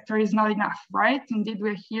public sector is not enough, right? Indeed,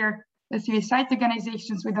 we're here as civil society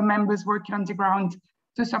organizations with the members working on the ground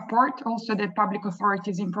to support also the public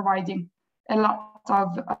authorities in providing a lot of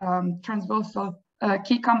transversal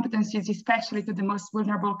key competencies, especially to the most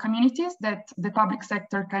vulnerable communities that the public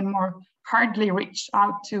sector can more hardly reach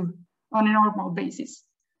out to on a normal basis.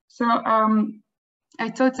 So I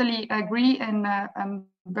totally agree, and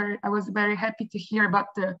I was very happy to hear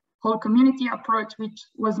about the whole community approach, which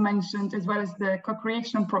was mentioned, as well as the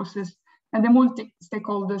co-creation process and the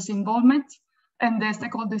multi-stakeholders involvement, and the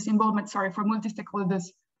stakeholders involvement, sorry, for multi-stakeholders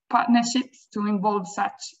partnerships to involve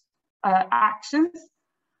such actions.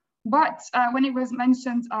 But when it was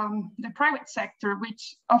mentioned the private sector,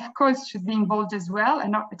 which of course should be involved as well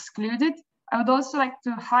and not excluded, I would also like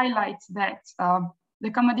to highlight that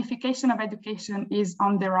the commodification of education is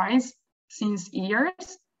on the rise since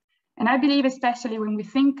years. And I believe, especially when we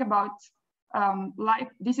think about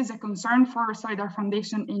this is a concern for Solidar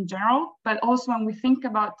Foundation in general, but also when we think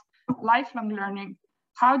about lifelong learning,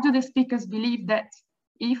 how do the speakers believe that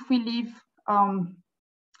if we leave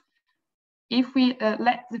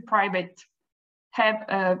let the private have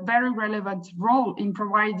a very relevant role in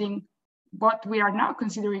providing what we are now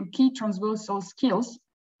considering key transversal skills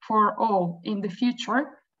for all in the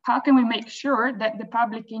future, how can we make sure that the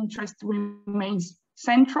public interest remains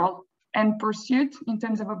central and pursued in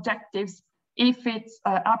terms of objectives if it's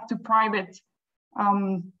up to private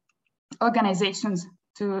organizations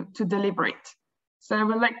to deliver it? So I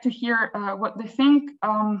would like to hear what they think.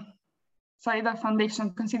 Solidar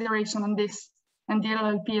Foundation consideration on this, and the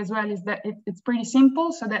LLP as well, is that it's pretty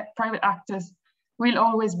simple, so that private actors will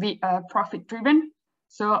always be profit driven.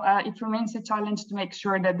 So it remains a challenge to make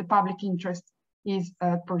sure that the public interest is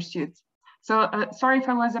pursued. So sorry if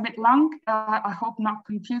I was a bit long, I hope not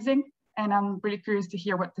confusing, and I'm really curious to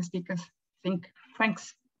hear what the speakers think.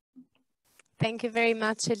 Thanks. Thank you very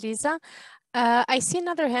much, Elisa. I see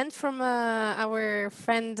another hand from our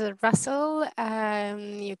friend Russell,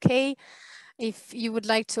 UK. If you would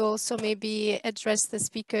like to also maybe address the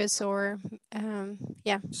speakers or,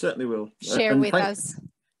 yeah. Certainly will. Share with us.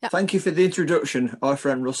 Yeah. Thank you for the introduction, our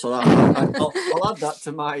friend Russell. I'll add that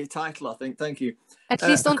to my title, I think. Thank you. At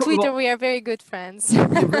least on Twitter, we are very good friends. You're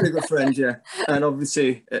very good friends, yeah. And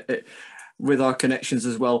obviously with our connections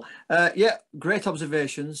as well. Yeah, great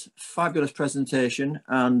observations, fabulous presentation.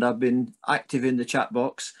 And I've been active in the chat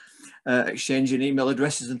box, exchanging email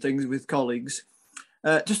addresses and things with colleagues.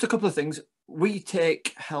 Just a couple of things. We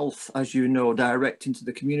take health, as you know, direct into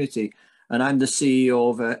the community. And I'm the CEO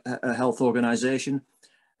of a health organisation.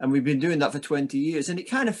 And we've been doing that for 20 years. And it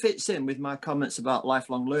kind of fits in with my comments about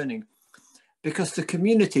lifelong learning, because the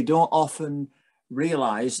community don't often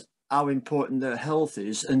realise how important their health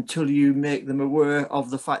is until you make them aware of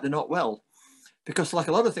the fact they're not well. Because like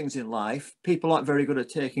a lot of things in life, people aren't very good at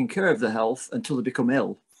taking care of their health until they become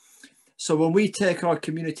ill. So when we take our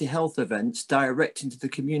community health events direct into the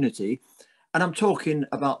community, and I'm talking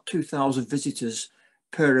about 2,000 visitors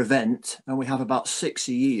per event, and we have about 6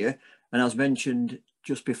 a year. And as mentioned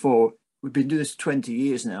just before, we've been doing this 20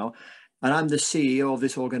 years now. And I'm the CEO of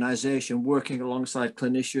this organisation, working alongside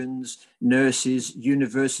clinicians, nurses,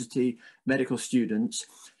 university, medical students.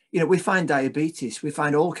 You know, we find diabetes, we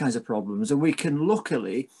find all kinds of problems, and we can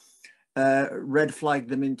luckily red flag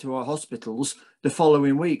them into our hospitals the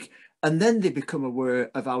following week. And then they become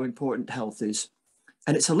aware of how important health is.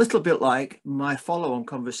 And it's a little bit like my follow-on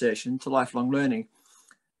conversation to lifelong learning.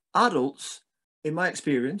 Adults, in my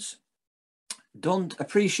experience, don't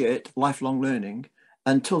appreciate lifelong learning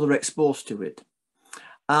until they're exposed to it.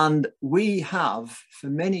 And we have, for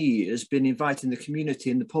many years, been inviting the community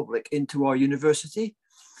and the public into our university,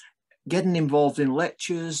 getting involved in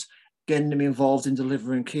lectures, getting them involved in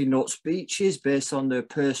delivering keynote speeches based on their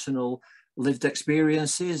personal lived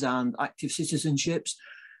experiences and active citizenships.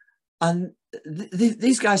 And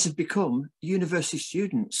these guys have become university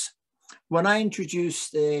students. When I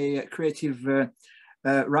introduced a creative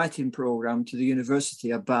writing program to the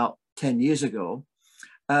university about 10 years ago,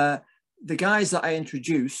 the guys that I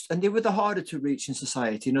introduced, and they were the harder to reach in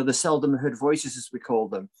society, you know, the seldom heard voices, as we call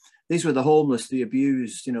them. These were the homeless, the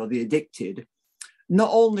abused, you know, the addicted. Not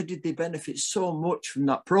only did they benefit so much from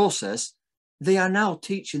that process, they are now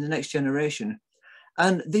teaching the next generation.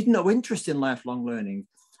 And they've no interest in lifelong learning.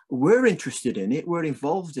 We're interested in it, we're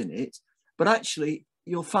involved in it, but actually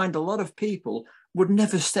you'll find a lot of people would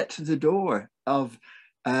never step through the door of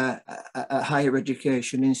a higher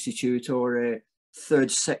education institute or a third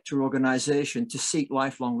sector organization to seek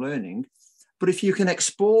lifelong learning. But if you can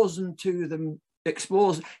expose them to them,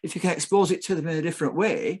 if you can expose it to them in a different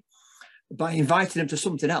way, by inviting them to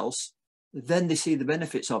something else, then they see the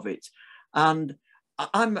benefits of it. And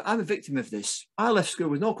I'm a victim of this. I left school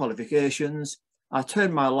with no qualifications. I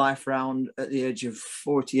turned my life around at the age of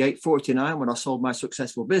 48, 49 when I sold my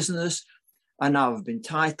successful business. And now I've been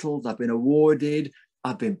titled, I've been awarded,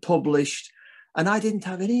 I've been published. And I didn't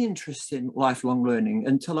have any interest in lifelong learning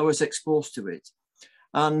until I was exposed to it.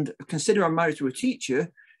 And considering I'm married to a teacher,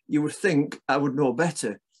 you would think I would know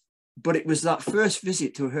better. But it was that first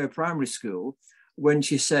visit to her primary school when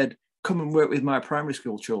she said, come and work with my primary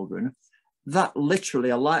school children, that literally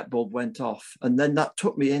a light bulb went off. And then that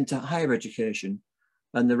took me into higher education,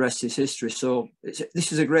 and the rest is history. So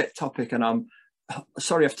this is a great topic, and I'm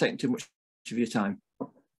sorry I've taken too much of your time.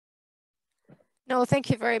 No, thank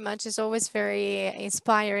you very much. It's always very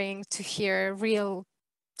inspiring to hear real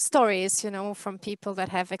stories, you know, from people that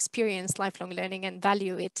have experienced lifelong learning and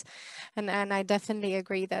value it. And I definitely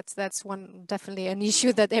agree that that's definitely an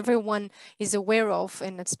issue that everyone is aware of,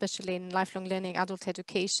 and especially in lifelong learning, adult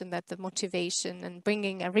education, that the motivation and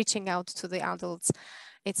bringing and reaching out to the adults,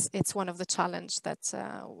 it's one of the challenges that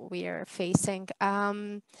we are facing.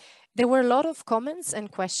 There were a lot of comments and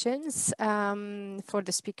questions for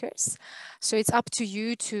the speakers, so it's up to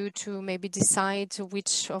you to maybe decide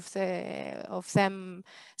which of them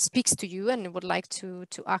speaks to you and would like to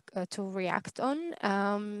react on.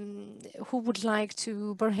 Who would like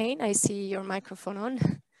to? Burhain, I see your microphone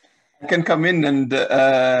on. I can come in, and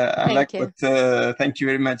thank you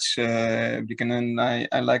very much, Buchanan.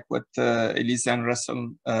 I like what Elisa and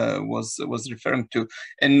Russell was referring to,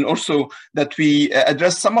 and also that we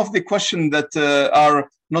address some of the questions that are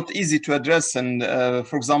not easy to address, and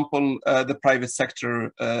for example, the private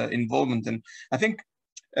sector involvement. And I think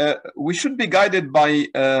we should be guided by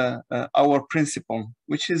our principle,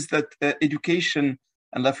 which is that education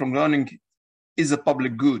and lifelong learning is a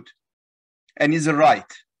public good and is a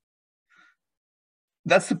right.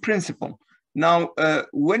 That's the principle. Now,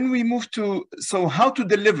 when we move to, so how to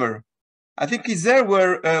deliver, I think is there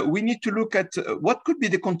where we need to look at what could be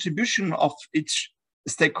the contribution of each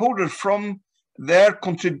stakeholder from their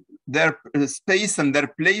space and their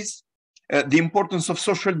place, the importance of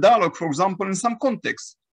social dialogue, for example, in some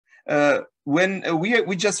contexts. When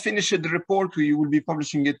we just finished the report, we will be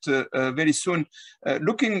publishing it very soon,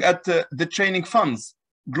 looking at the training funds.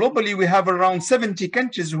 Globally, we have around 70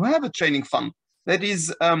 countries who have a training fund that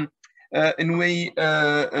is in a way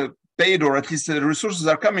paid, or at least the resources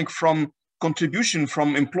are coming from contribution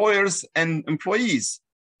from employers and employees.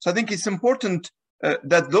 So I think it's important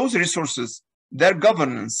that those resources, their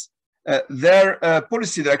governance, their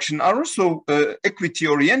policy direction are also equity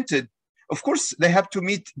oriented. Of course, they have to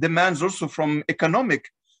meet demands also from economic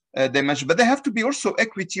dimension, but they have to be also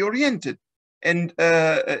equity oriented. And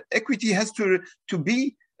equity has to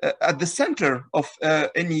be at the center of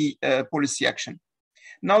any policy action.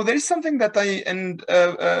 Now, there is something that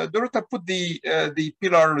Dorota put the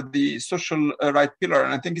pillar, the social right pillar,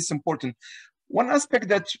 and I think it's important. One aspect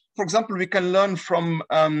that, for example, we can learn from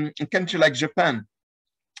a country like Japan.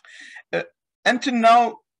 Until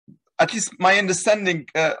now, at least my understanding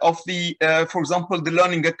of the, for example, the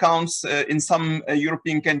learning accounts in some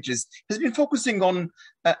European countries has been focusing on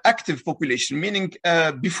active population, meaning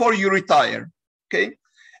before you retire, okay?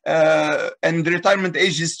 And the retirement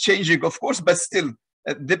age is changing, of course, but still,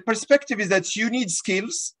 the perspective is that you need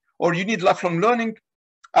skills or you need lifelong learning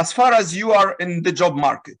as far as you are in the job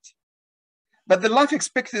market. But the life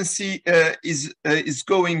expectancy is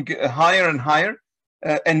going higher and higher,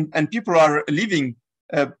 and people are living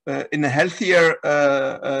in a healthier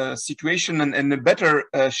situation and in a better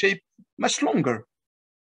shape much longer.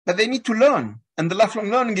 But they need to learn, and the lifelong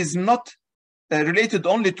learning is not related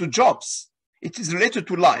only to jobs. It is related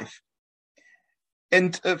to life.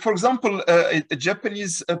 And for example, a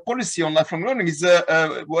Japanese policy on lifelong learning is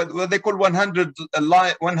what they call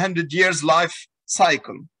 100 years life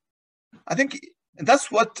cycle. I think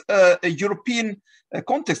that's what a European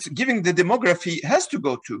context, given the demography, has to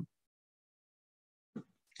go to.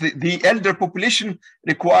 The elder population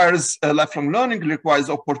requires lifelong learning, requires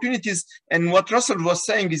opportunities. And what Russell was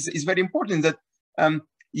saying is very important, that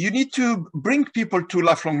you need to bring people to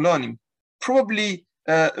lifelong learning, probably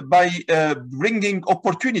by bringing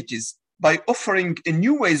opportunities, by offering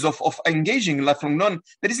new ways of engaging in lifelong learning.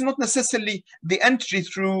 That is not necessarily the entry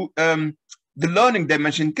through the learning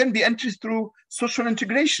dimension. It can be entry through social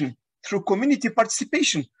integration, through community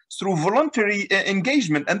participation, through voluntary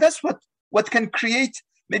engagement. And that's what can create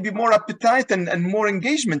maybe more appetite and more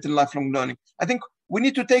engagement in lifelong learning. I think we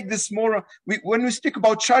need to take this more, when we speak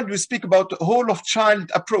about child, we speak about whole of child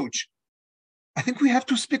approach. I think we have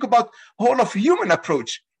to speak about whole of human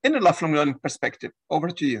approach in a lifelong learning perspective. Over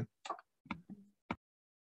to you.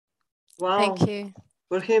 Wow. Thank you.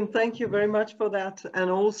 Brahim, thank you very much for that. And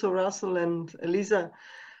also Russell and Elisa.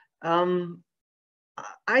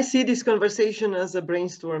 I see this conversation as a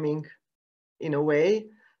brainstorming in a way.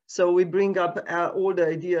 So we bring up all the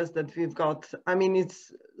ideas that we've got. I mean,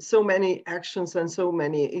 it's so many actions and so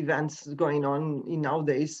many events going on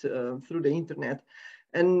nowadays through the internet.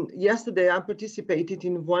 And yesterday I participated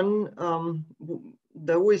in one,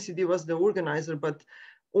 the OECD was the organizer, but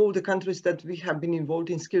all the countries that we have been involved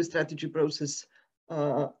in skills strategy process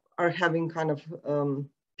are having kind of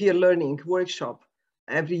peer learning workshop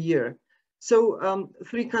every year. So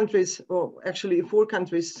 3 countries, or actually 4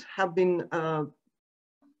 countries, have been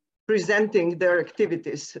presenting their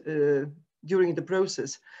activities during the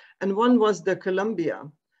process. And one was the Colombia.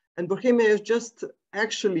 And Bohemia just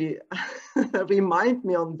actually remind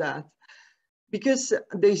me on that, because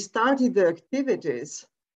they started the activities,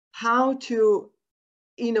 how to,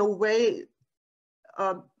 in a way,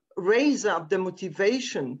 raise up the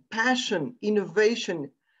motivation, passion, innovation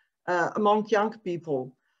among young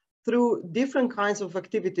people through different kinds of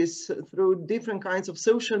activities, through different kinds of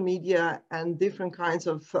social media and different kinds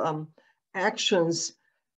of actions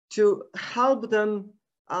to help them,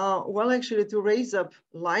 well, actually to raise up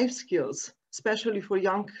life skills, especially for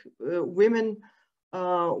young women,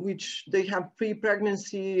 which they have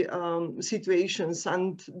pre-pregnancy situations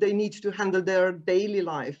and they need to handle their daily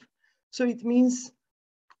life. So it means,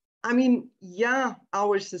 I mean, yeah,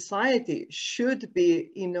 our society should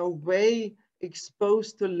be in a way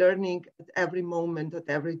exposed to learning at every moment, at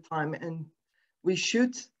every time. And we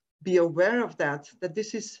should be aware of that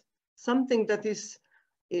this is something that is,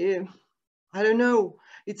 I don't know,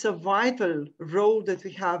 it's a vital role that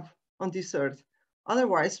we have on this earth.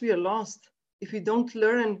 Otherwise, we are lost. If we don't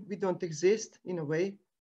learn, we don't exist in a way.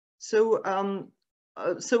 So,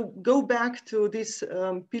 so go back to this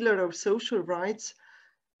pillar of social rights.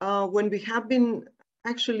 When we have been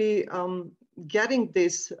actually getting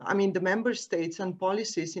this, I mean, the member states and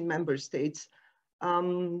policies in member states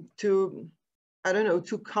to, I don't know,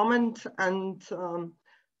 to comment and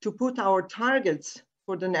to put our targets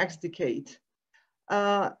for the next decade.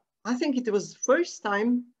 I think it was first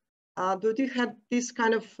time that we had this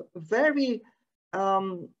kind of very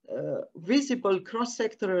visible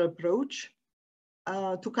cross-sectoral approach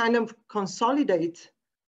to kind of consolidate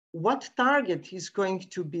what target is going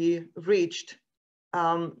to be reached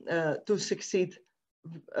to succeed,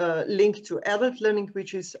 linked to adult learning,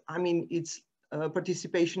 which is, I mean, it's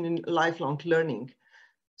participation in lifelong learning.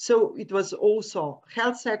 So it was also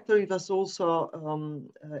health sector, it was also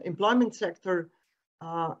employment sector,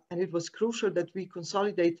 and it was crucial that we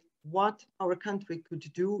consolidate what our country could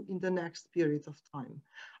do in the next period of time.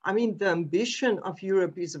 I mean, the ambition of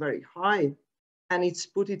Europe is very high, and it's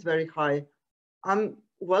put it very high.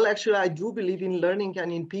 Well, actually, I do believe in learning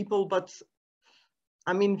and in people, but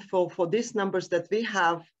I mean, for these numbers that we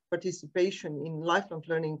have participation in lifelong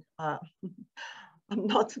learning, I'm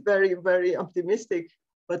not very, very optimistic,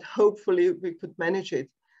 but hopefully we could manage it.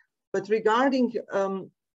 But regarding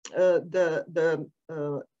the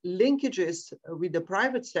linkages with the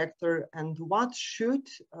private sector and what should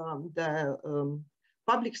the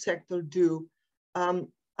public sector do,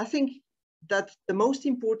 I think that the most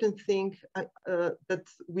important thing that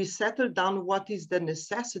we settle down what is the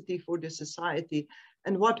necessity for the society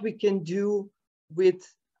and what we can do with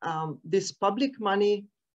this public money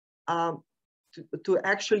to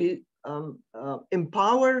actually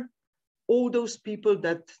empower all those people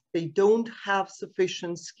that they don't have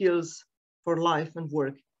sufficient skills for life and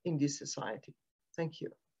work in this society. Thank you.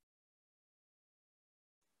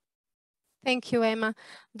 Thank you, Emma.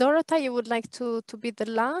 Dorota, you would like to be the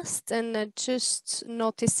last, and just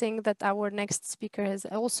noticing that our next speaker has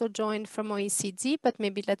also joined from OECD, but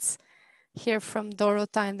maybe let's hear from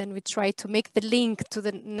Dorota and then we try to make the link to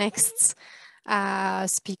the next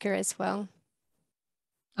speaker as well.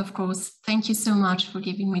 Of course. Thank you so much for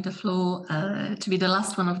giving me the floor to be the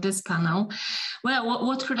last one of this panel. Well,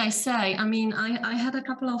 what could I say? I mean, I had a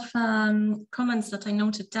couple of comments that I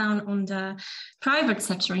noted down on the private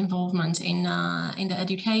sector involvement in the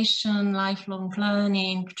education, lifelong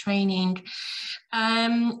learning, training.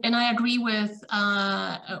 And I agree with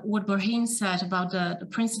what Borhin said about the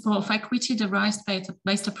principle of equity, the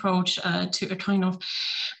rights-based approach to a kind of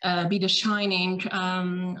be the shining,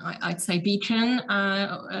 I'd say, beacon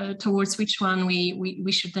towards which one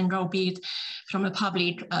we should then go, be it from a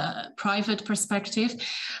public-private perspective.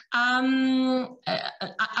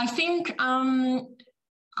 I think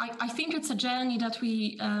it's a journey that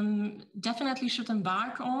we definitely should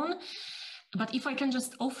embark on. But if I can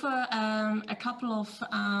just offer a couple of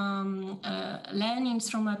learnings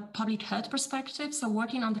from a public health perspective, so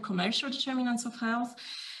working on the commercial determinants of health,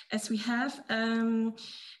 as we have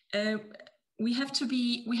to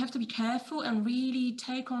be careful and really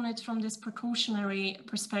take on it from this precautionary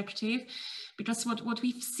perspective, because what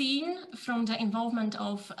we've seen from the involvement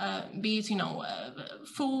of be it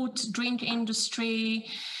food, drink industry,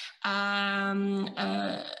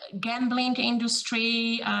 gambling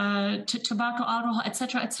industry, tobacco, alcohol,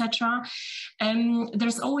 etc., etc.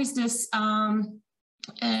 There's always this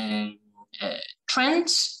trend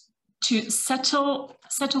to settle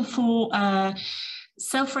for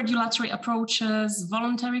self-regulatory approaches,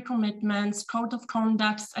 voluntary commitments, code of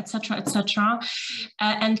conduct, etc., etc.,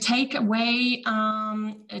 and take away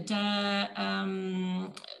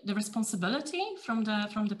the responsibility from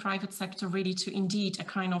the private sector, really, to indeed a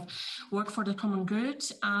kind of work for the common good,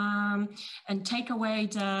 and take away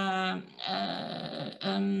the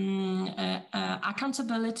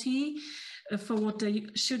accountability for what they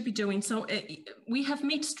should be doing. So we have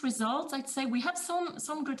mixed results, I'd say. We have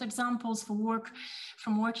some good examples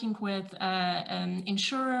from working with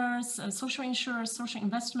insurers, social insurers, social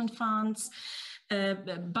investment funds,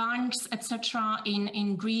 banks, etc.,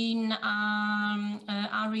 in green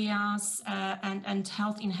areas and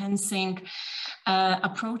health enhancing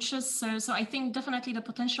approaches. So I think definitely the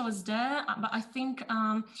potential is there, but I think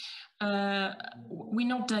we're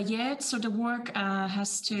not there yet, so the work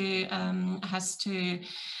has to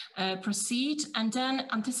proceed. And then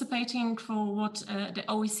anticipating for what the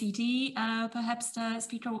OECD, perhaps the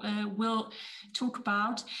speaker will talk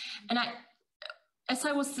about. And as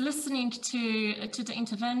I was listening to the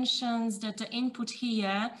interventions, the input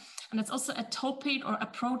here, and it's also a topic or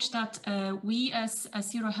approach that we as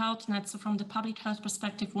Euro Health Net, so from the public health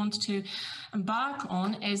perspective, want to embark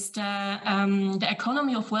on, is the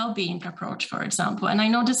economy of well-being approach, for example. And I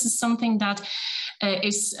know this is something that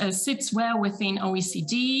sits well within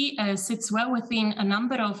OECD, sits well within a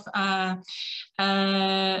number of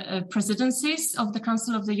presidencies of the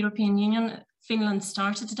Council of the European Union. Finland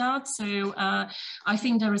started that, so I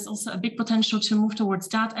think there is also a big potential to move towards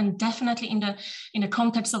that, and definitely in the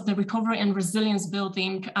context of the recovery and resilience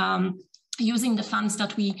building, using the funds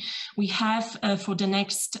that we have for the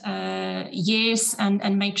next years,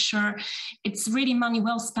 and make sure it's really money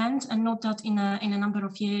well spent, and not that in a number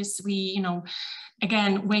of years we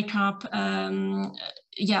again wake up,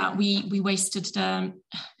 we wasted the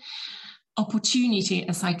opportunity,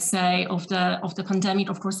 as I'd say, of the pandemic.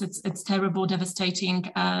 Of course, it's terrible, devastating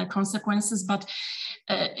consequences, but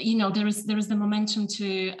there is the momentum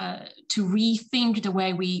to rethink the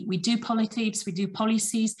way we do politics, we do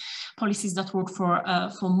policies that work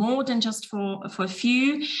for more than just for a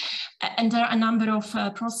few. And there are a number of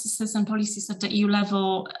processes and policies at the EU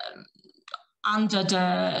level under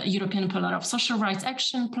the European Pillar of Social Rights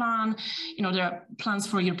Action Plan. There are plans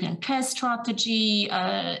for European care strategy,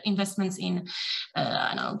 investments in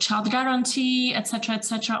child guarantee, etc.,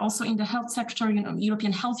 etc. Also in the health sector,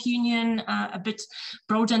 European Health Union, a bit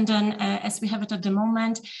broader than as we have it at the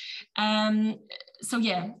moment. So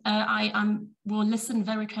yeah, I will listen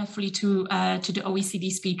very carefully to the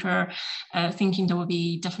OECD speaker, thinking there will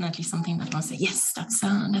be definitely something that will say, yes, that's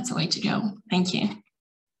a way to go. Thank you.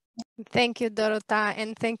 Thank you, Dorota,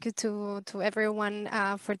 and thank you to everyone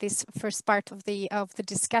for this first part of the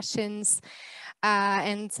discussions.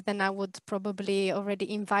 And then I would probably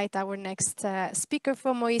already invite our next speaker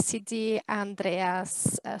from OECD,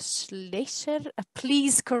 Andreas Schleicher.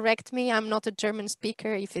 Please correct me, I'm not a German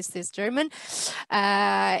speaker if it's this German.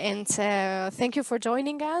 And thank you for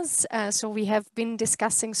joining us. So we have been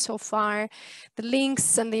discussing so far the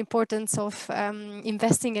links and the importance of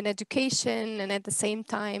investing in education, and at the same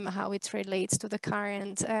time how it relates to the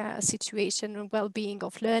current situation and well-being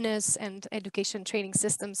of learners and education training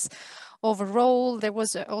systems overall. There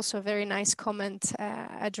was also a very nice comment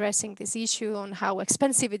addressing this issue on how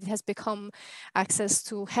expensive it has become, access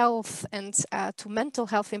to health and to mental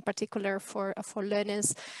health in particular for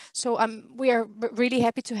learners. So we are really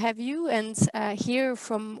happy to have you and hear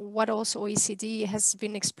from what also OECD has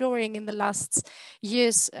been exploring in the last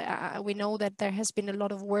years. We know that there has been a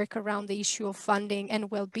lot of work around the issue of funding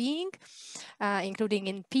and well-being, including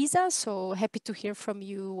in PISA. So happy to hear from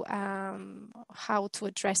you how to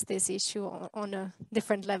address this issue on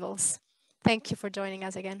different levels. Thank you for joining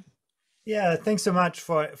us again. Yeah, thanks so much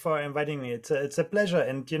for inviting me. It's a pleasure.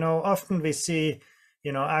 And, you know, often we see,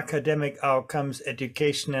 you know, academic outcomes,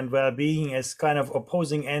 education and well-being as kind of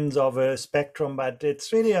opposing ends of a spectrum, but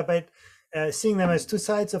it's really about seeing them as two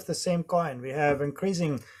sides of the same coin. We have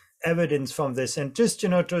increasing evidence from this. And just, you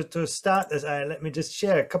know, to start this, let me just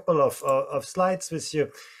share a couple of slides with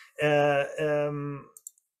you.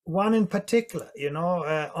 One in particular, you know,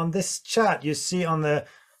 on this chart, you see on the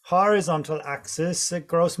horizontal axis, a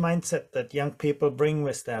growth mindset that young people bring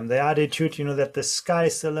with them. The attitude, you know, that the sky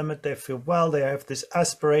is the limit, they feel well, they have this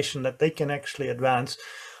aspiration that they can actually advance.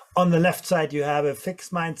 On the left side, you have a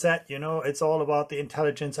fixed mindset, you know, it's all about the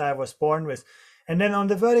intelligence I was born with. And then on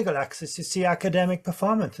the vertical axis, you see academic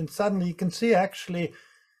performance. And suddenly you can see actually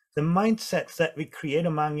the mindsets that we create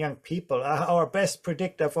among young people are our best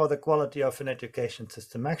predictor for the quality of an education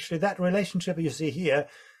system. Actually, that relationship you see here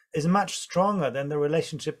is much stronger than the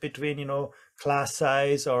relationship between, you know, class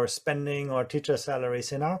size or spending or teacher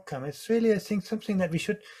salaries and outcome. It's really, I think, something that we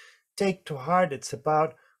should take to heart. It's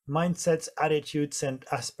about mindsets, attitudes, and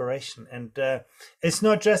aspiration. And it's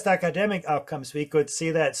not just academic outcomes. We could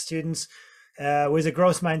see that students with a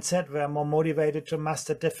growth mindset were more motivated to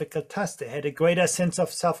master difficult tasks. They had a greater sense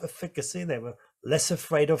of self-efficacy. They were less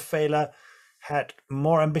afraid of failure, had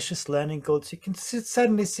more ambitious learning goals. You can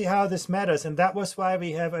suddenly see how this matters. And that was why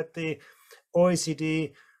we have at the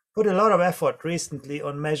OECD put a lot of effort recently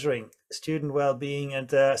on measuring student well-being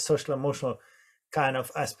and social emotional kind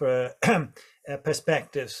of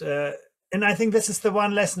perspectives. And I think this is the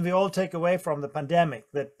one lesson we all take away from the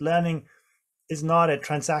pandemic, that learning is not a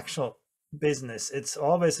transactional business. It's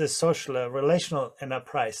always a social, relational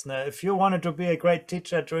enterprise. Now, if you wanted to be a great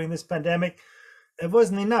teacher during this pandemic, it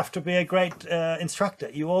wasn't enough to be a great instructor.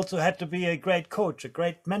 You also had to be a great coach, a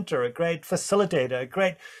great mentor, a great facilitator, a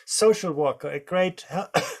great social worker, a great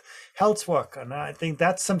health worker. And I think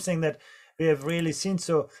that's something that we have really seen.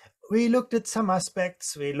 So we looked at some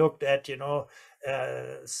aspects. We looked at, you know,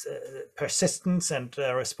 persistence and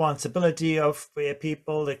responsibility of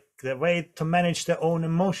people, the way to manage their own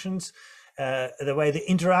emotions, the way they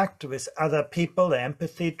interact with other people, the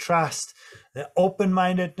empathy, trust, the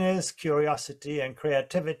open-mindedness, curiosity and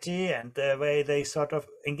creativity, and the way they sort of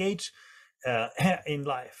engage in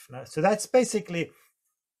life. So that's basically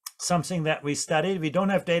something that we studied. We don't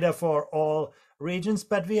have data for all regions,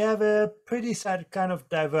 but we have a pretty kind of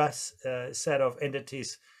diverse set of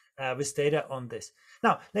entities with data on this.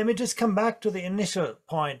 Now, let me just come back to the initial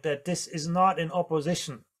point that this is not in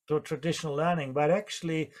opposition to traditional learning, but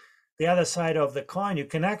actually the other side of the coin. You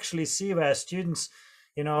can actually see where students,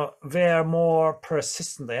 you know, were more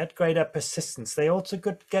persistent. They had greater persistence. They also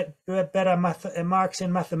could get better marks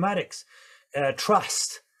in mathematics,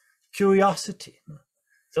 trust, curiosity.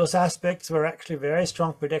 Those aspects were actually very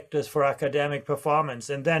strong predictors for academic performance.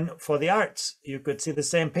 And then for the arts, you could see the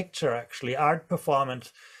same picture, actually, art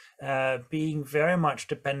performance being very much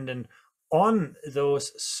dependent on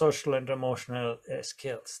those social and emotional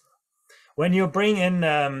skills. When you bring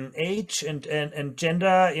in age and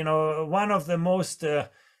gender, you know, one of the most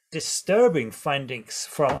disturbing findings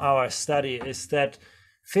from our study is that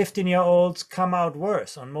 15-year-olds come out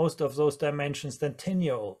worse on most of those dimensions than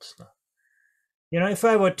 10-year-olds. You know, if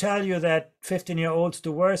I would tell you that 15-year-olds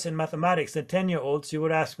do worse in mathematics than 10-year-olds, you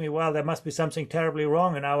would ask me, well, there must be something terribly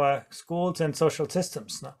wrong in our schools and social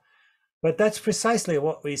systems. But that's precisely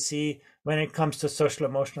what we see when it comes to social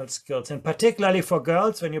emotional skills. And particularly for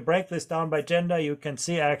girls, when you break this down by gender, you can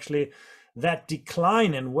see actually that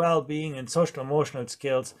decline in well-being and social emotional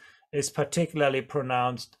skills is particularly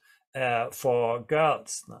pronounced for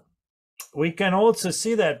girls. we can also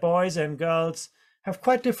see that boys and girls have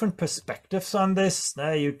quite different perspectives on this.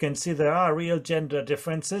 Now you can see there are real gender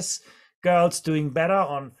differences. Girls doing better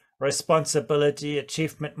on responsibility,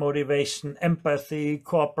 achievement, motivation, empathy,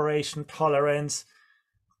 cooperation, tolerance.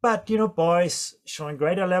 But, you know, boys showing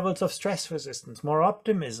greater levels of stress resistance, more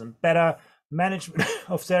optimism, better management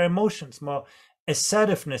of their emotions, more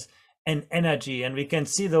assertiveness and energy. And we can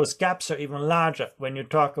see those gaps are even larger when you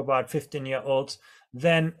talk about 15-year-olds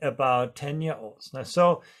than about 10-year-olds. Now,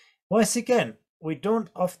 so once again, we don't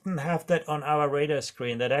often have that on our radar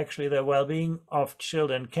screen, that actually the well-being of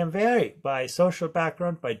children can vary by social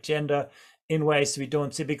background, by gender, in ways we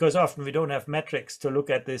don't see, because often we don't have metrics to look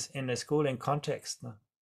at this in a schooling context.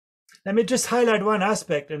 Let me just highlight one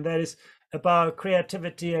aspect, and that is about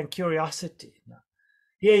creativity and curiosity.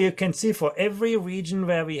 Here you can see for every region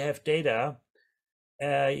where we have data,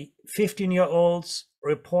 15-year-olds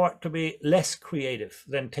report to be less creative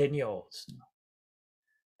than 10-year-olds.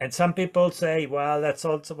 And some people say, well, that's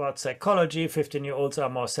also about psychology. 15-year-olds are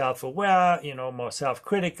more self-aware, you know, more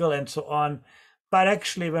self-critical and so on. But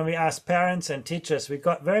actually, when we ask parents and teachers, we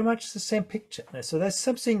got very much the same picture. So there's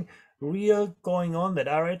something real going on, that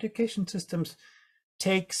our education systems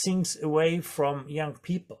take things away from young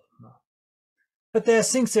people. But there are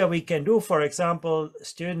things that we can do. For example,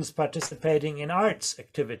 students participating in arts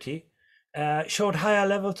activity showed higher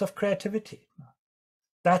levels of creativity.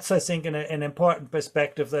 That's, I think, an important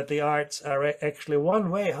perspective, that the arts are actually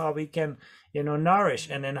one way how we can, you know, nourish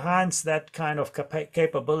and enhance that kind of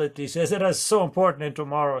capabilities, as it is so important in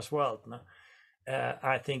tomorrow's world.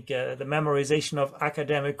 I think the memorization of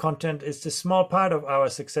academic content is the small part of our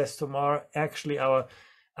success tomorrow. Actually,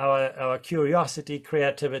 our curiosity,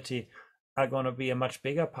 creativity are going to be a much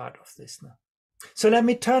bigger part of this now. So let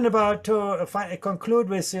me turn about to conclude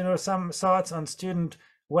with, you know, some thoughts on student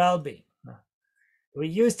well-being. We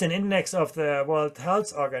used an index of the World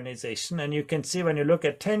Health Organization, and you can see when you look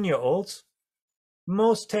at 10-year-olds,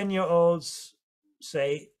 most 10-year-olds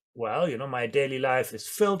say, well, you know, my daily life is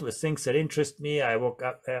filled with things that interest me. I woke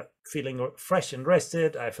up feeling fresh and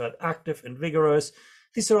rested. I felt active and vigorous.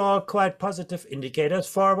 These are all quite positive indicators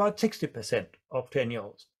for about 60% of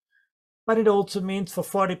 10-year-olds. But it also means for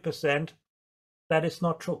 40% that is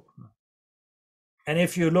not true. And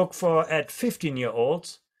if you look at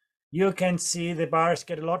 15-year-olds, you can see the bars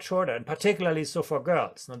get a lot shorter, and particularly so for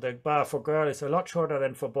girls. Now, the bar for girls is a lot shorter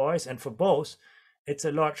than for boys, and for both, it's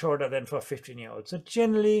a lot shorter than for 15-year-olds. So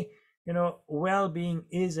generally, you know, well-being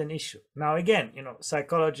is an issue. Now, again, you know,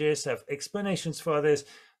 psychologists have explanations for this,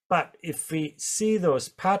 but if we see those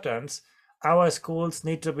patterns, our schools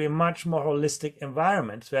need to be much more holistic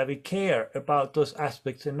environments where we care about those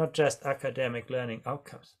aspects and not just academic learning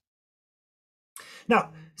outcomes.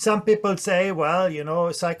 Now, some people say, well, you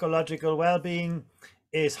know, psychological well-being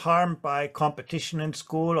is harmed by competition in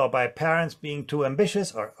school, or by parents being too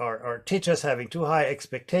ambitious, or teachers having too high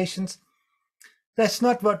expectations. That's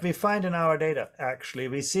not what we find in our data, actually.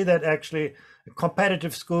 We see that actually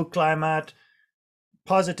competitive school climate,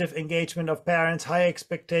 positive engagement of parents, high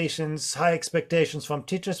expectations from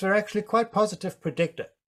teachers were actually quite positive predictor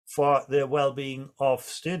for the well-being of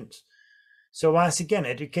students. So once again,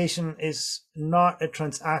 education is not a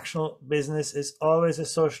transactional business, it's always a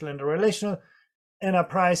social and a relational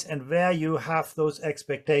enterprise, and where you have those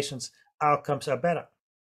expectations, outcomes are better.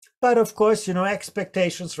 But of course, you know,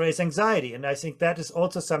 expectations raise anxiety, and I think that is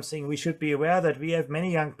also something we should be aware, that we have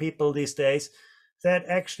many young people these days that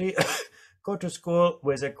actually go to school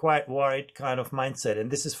with a quite worried kind of mindset.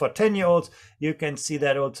 And this is for 10-year-olds. You can see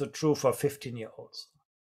that also true for 15-year-olds.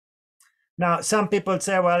 Now, some people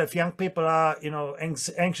say, well, if young people are, you know,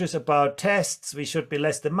 anxious about tests, we should be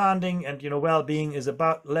less demanding, and, you know, well-being is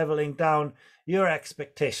about leveling down your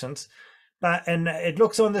expectations. And it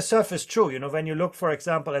looks on the surface true. You know, when you look, for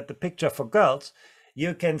example, at the picture for girls,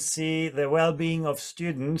 you can see the well-being of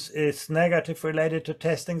students is negative related to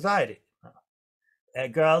test anxiety.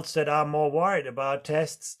 Girls that are more worried about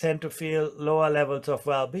tests tend to feel lower levels of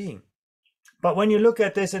well-being. But when you look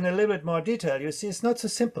at this in a little bit more detail, you see it's not so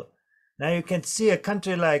simple. Now you can see a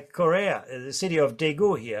country like Korea, the city of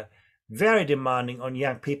Daegu here, very demanding on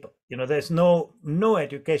young people. You know, there's no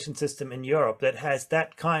education system in Europe that has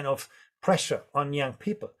that kind of pressure on young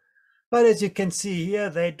people. But as you can see here,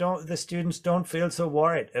 the students don't feel so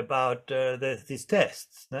worried about these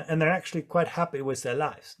tests, and they're actually quite happy with their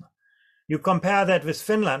lives. You compare that with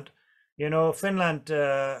Finland. You know, Finland,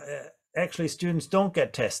 actually students don't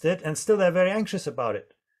get tested, and still they're very anxious about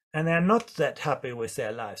it, and they're not that happy with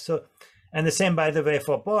their lives. So, and the same, by the way,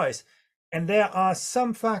 for boys. And there are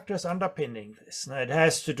some factors underpinning this. Now, it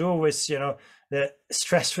has to do with, you know, the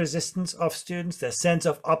stress resistance of students, their sense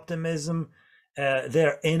of optimism,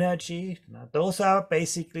 their energy. Now, those are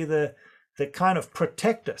basically the kind of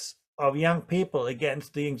protectors of young people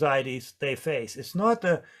against the anxieties they face. It's not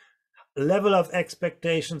the level of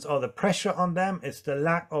expectations or the pressure on them, it's the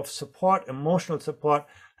lack of support, emotional support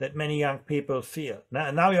that many young people feel.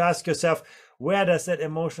 Now you ask yourself, where does that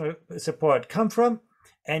emotional support come from?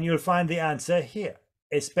 And you'll find the answer here.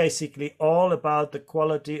 It's basically all about the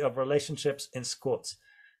quality of relationships in schools.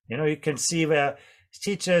 You know, you can see where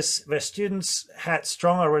students had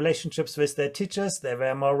stronger relationships with their teachers, they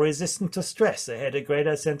were more resistant to stress, they had a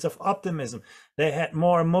greater sense of optimism, they had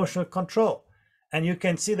more emotional control. And you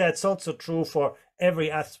can see that's also true for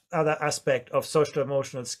every other aspect of social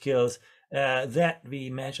emotional skills that we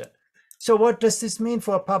measure. So what does this mean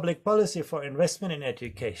for public policy, for investment in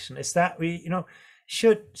education? Is that we,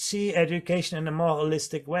 should see education in a more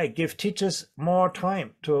holistic way, give teachers more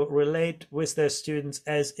time to relate with their students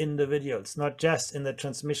as individuals, not just in the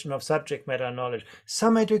transmission of subject matter knowledge.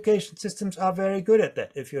 Some education systems are very good at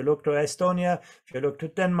that. If you look to Estonia, if you look to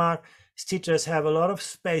Denmark, teachers have a lot of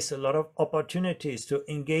space, a lot of opportunities to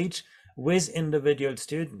engage with individual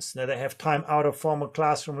students. Now they have time out of formal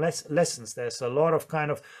classroom lessons. There's a lot of kind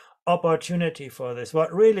of opportunity for this.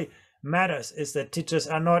 What really matters is that teachers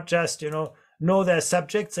are not just, know their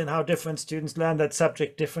subjects and how different students learn that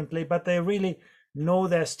subject differently, but they really know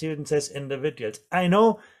their students as individuals. I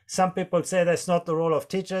know some people say that's not the role of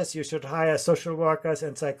teachers. You should hire social workers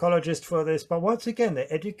and psychologists for this. But once again,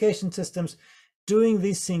 the education systems doing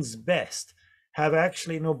these things best have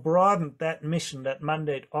actually broadened that mission, that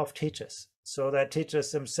mandate of teachers, so that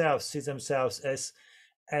teachers themselves see themselves as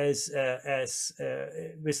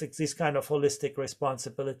with these kind of holistic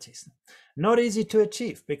responsibilities. Not easy to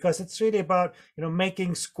achieve, because it's really about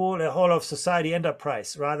making school a whole of society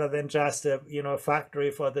enterprise rather than just a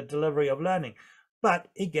factory for the delivery of learning. But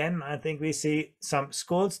again, I think we see some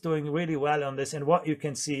schools doing really well on this, and what you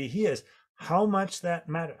can see here is how much that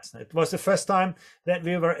matters. It was the first time that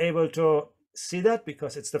we were able to see that,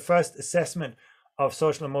 because it's the first assessment of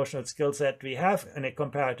social emotional skills that we have in a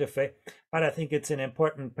comparative way, but I think it's an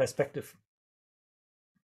important perspective.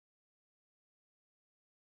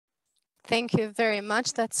 Thank you very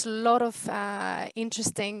much. That's a lot of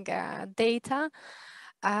interesting data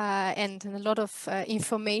and a lot of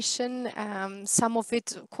information, some of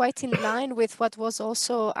it quite in line with what was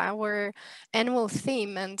also our annual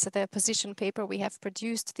theme and the position paper we have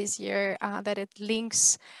produced this year, that it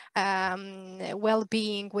links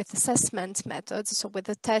well-being with assessment methods, so with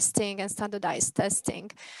the testing and standardized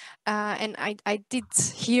testing. And I did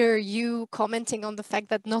hear you commenting on the fact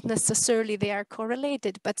that not necessarily they are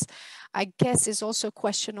correlated, but I guess it's also a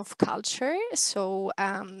question of culture. So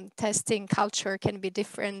testing culture can be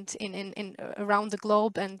different in around the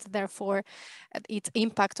globe, and therefore its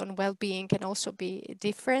impact on well-being can also be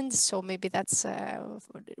different. So maybe that's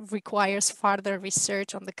requires further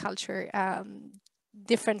research on the culture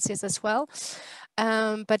differences as well.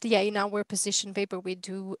 But yeah, in our position paper, we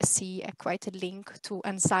do see quite a link to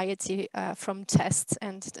anxiety from tests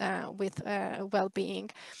and with well-being.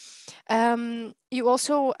 You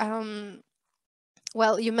also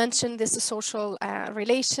well, you mentioned this social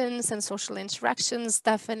relations and social interactions.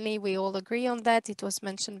 Definitely, we all agree on that. It was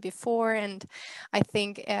mentioned before, and I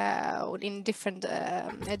think in different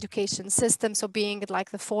education systems, so being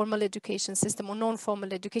like the formal education system or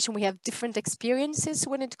non-formal education, we have different experiences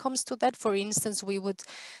when it comes to that. For instance, we would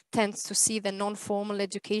tend to see the non-formal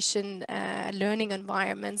education learning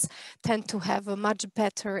environments tend to have a much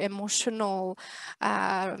better emotional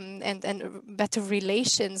and better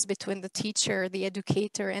relations between the teacher, the educator,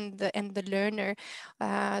 and the learner.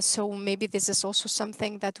 So maybe this is also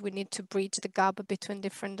something that we need to bridge the gap between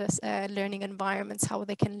different learning environments, how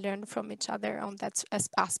they can learn from each other on that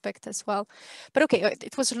aspect as well. But okay,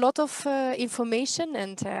 it was a lot of information,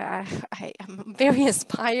 and I am very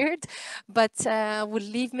inspired, but we'll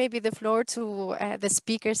leave maybe the floor to the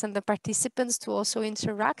speakers and the participants to also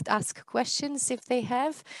interact, ask questions if they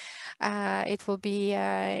have. It will be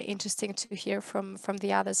interesting to hear from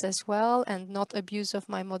the others as well, and not abuse of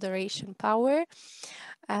my moderation power.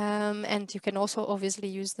 And you can also obviously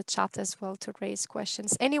use the chat as well to raise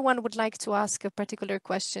questions. Anyone would like to ask a particular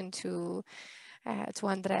question to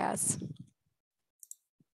Andreas?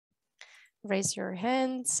 Raise your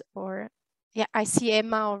hands, or yeah, I see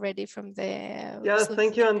Emma already from the... Yeah,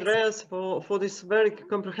 thank you, Andreas, for this very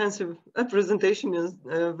comprehensive presentation in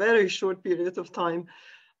a very short period of time.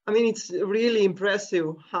 I mean, it's really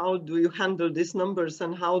impressive. How do you handle these numbers,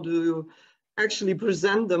 and how do you actually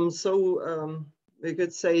present them so, we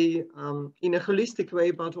could say, in a holistic way,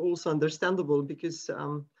 but also understandable, because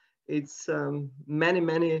it's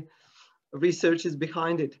many researches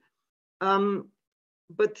behind it.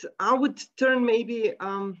 But I would turn maybe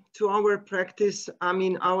to our practice, I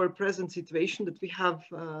mean, our present situation that we have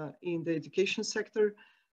in the education sector.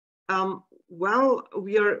 Well,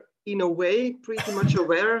 we are in a way pretty much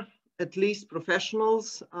aware, at least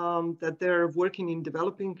professionals, that they're working in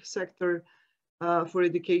developing sector for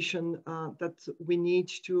education, that we need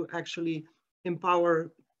to actually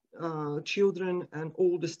empower children and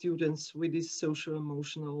all the students with these social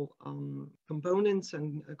emotional components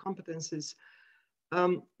and competencies.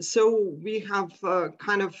 So we have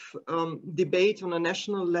kind of debate on a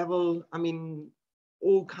national level. I mean,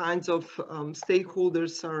 all kinds of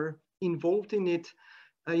stakeholders are involved in it,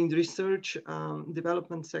 in the research,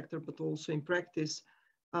 development sector, but also in practice.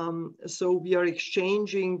 So we are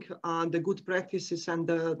exchanging the good practices and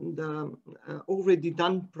the already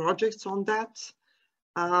done projects on that.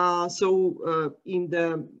 So in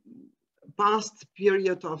the past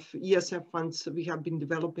period of ESF funds, we have been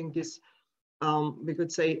developing this, we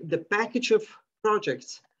could say, the package of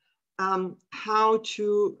projects, how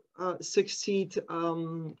to succeed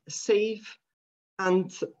safe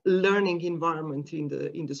and learning environment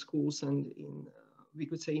in the schools and in, we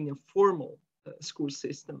could say, in a formal school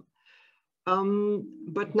system.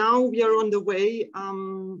 But now we are on the way,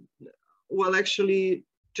 well, actually,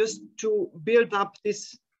 just to build up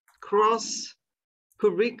this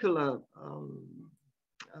cross-curricular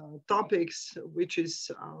topics, which is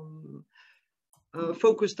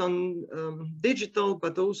focused on digital,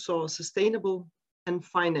 but also sustainable and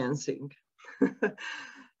financing.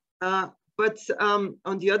 But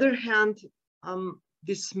on the other hand,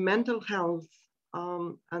 this mental health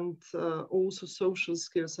and also social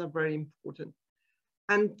skills are very important.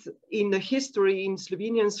 And in the history in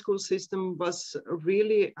Slovenian school system was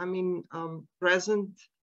really, I mean, present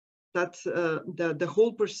that the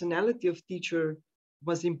whole personality of teacher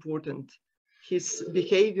was important. His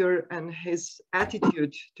behavior and his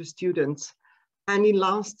attitude to students. And in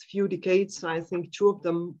last few decades, I think 2 of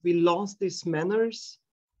them, we lost these manners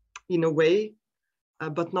in a way,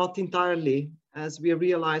 but not entirely, as we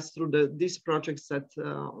realized through these projects that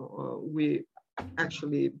we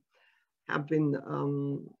actually have been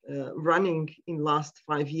running in last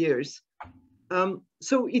 5 years.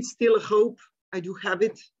 So it's still a hope. I do have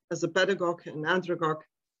it as a pedagogue and andragogue.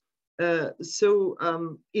 So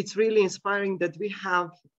it's really inspiring that we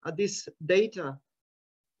have this data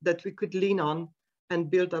that we could lean on and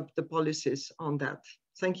build up the policies on that.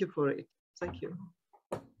 Thank you for it. Thank you.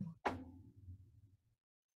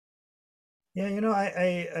 Yeah, you know,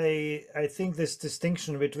 I think this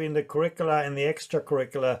distinction between the curricula and the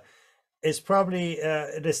extracurricular is probably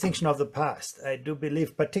a distinction of the past. I do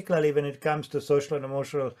believe, particularly when it comes to social and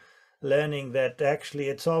emotional learning, that actually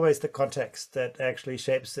it's always the context that actually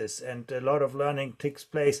shapes this, and a lot of learning takes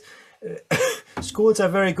place. Schools are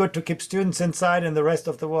very good to keep students inside and the rest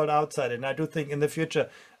of the world outside, and I do think in the future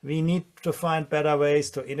we need to find better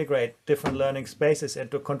ways to integrate different learning spaces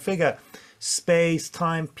and to configure space,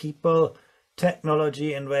 time, people,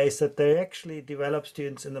 technology in ways that they actually develop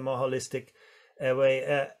students in the more holistic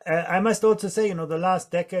way. I must also say, you know, the last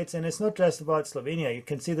decades, and it's not just about Slovenia, you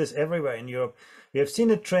can see this everywhere in Europe, we have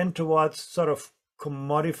seen a trend towards sort of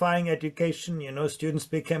commodifying education. You know, students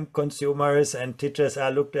become consumers and teachers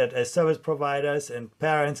are looked at as service providers and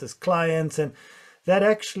parents as clients, and that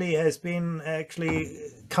actually has been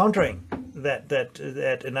countering that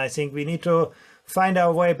and I think we need to find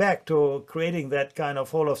our way back to creating that kind of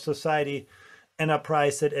whole of society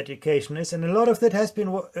enterprise that education is. And a lot of that has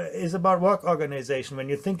been is about work organization. When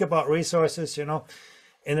you think about resources, you know,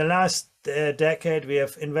 in the last decade we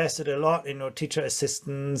have invested a lot in, you know, teacher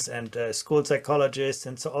assistants and school psychologists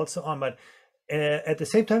and so on, but at the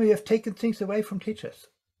same time we have taken things away from teachers.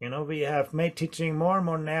 You know, we have made teaching more and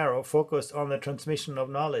more narrow, focused on the transmission of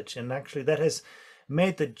knowledge, and actually that has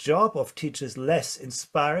made the job of teachers less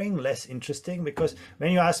inspiring, less interesting, because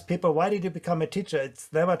when you ask people, why did you become a teacher? It's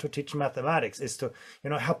never to teach mathematics, it's to, you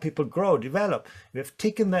know, help people grow, develop. We've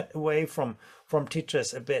taken that away from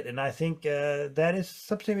teachers a bit, and I think that is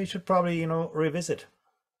something we should probably, you know, revisit.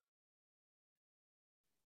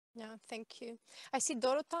 Yeah, thank you. I see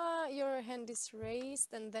Dorota, your hand is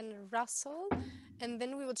raised, and then Russell, and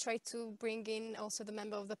then we will try to bring in also the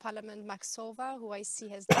member of the parliament, Maxova, who I see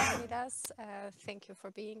has joined us. Thank you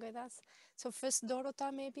for being with us. So first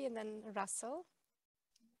Dorota maybe, and then Russell.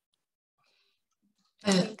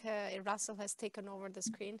 I think Russell has taken over the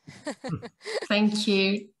screen. Thank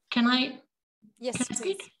you. Can I? Yes, can I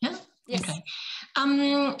speak? please. Yeah. Yes. Okay.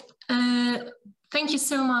 Thank you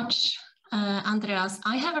so much Andreas.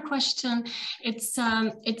 I have a question. It's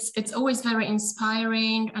always very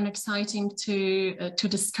inspiring and exciting to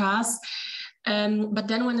discuss. But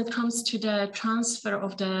then when it comes to the transfer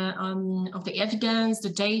of the evidence, the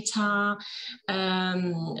data,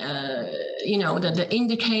 you know, the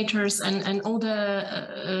indicators and all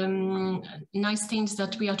the nice things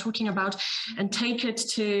that we are talking about, and take it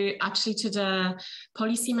to actually to the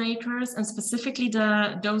policymakers, and specifically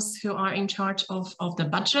those who are in charge of the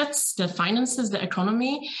budgets, the finances, the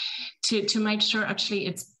economy, to make sure actually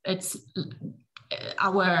it's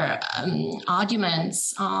our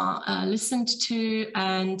arguments are listened to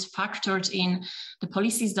and factored in the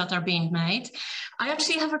policies that are being made. I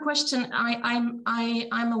actually have a question.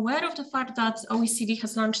 I'm aware of the fact that OECD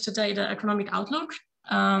has launched today the economic outlook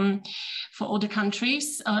for all the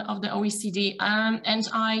countries of the OECD, and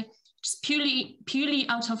I just purely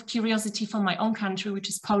out of curiosity for my own country, which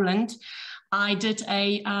is Poland, I did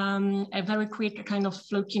a very quick kind of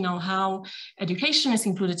look, you know, how education is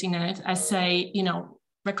included in it as a, you know,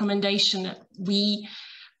 recommendation. We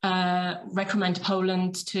recommend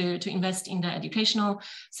Poland to invest in the educational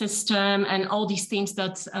system and all these things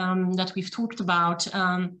that that we've talked about,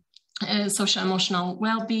 social emotional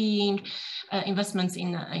well-being, investments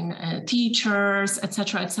in teachers,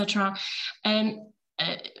 etc., etc. And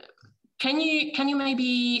can you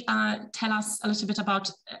maybe tell us a little bit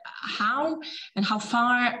about how and how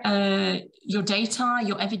far your data,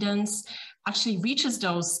 your evidence actually reaches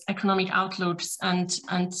those economic outlooks and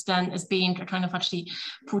then is being kind of actually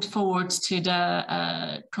put forward to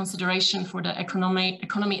the consideration for the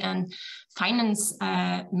economy and finance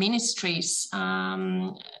ministries?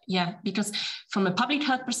 Yeah, because from a public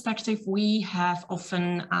health perspective, we have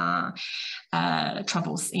often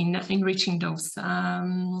troubles in reaching those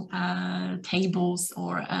tables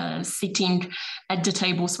or sitting at the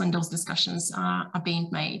tables when those discussions are being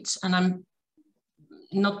made. And I'm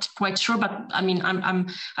not quite sure, but I mean,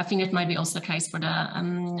 I think it might be also the case for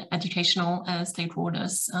the educational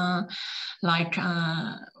stakeholders, like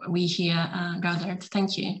we here gathered.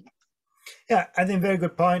 Thank you. Yeah, I think very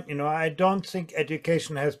good point. You know, I don't think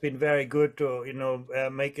education has been very good to, you know,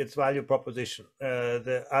 make its value proposition.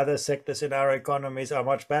 The other sectors in our economies are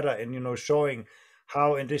much better in, you know, showing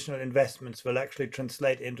how additional investments will actually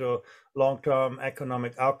translate into long-term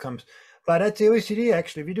economic outcomes. But at the OECD,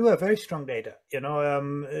 actually, we do have very strong data. You know,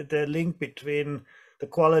 the link between the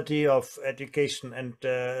quality of education and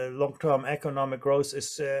long-term economic growth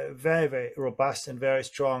is very, very robust and very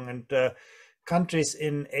strong. And countries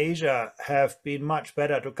in Asia have been much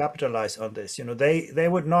better to capitalize on this. You know, they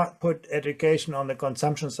would not put education on the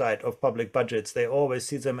consumption side of public budgets. They always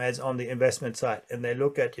see them as on the investment side. And they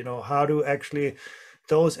look at, you know, how do actually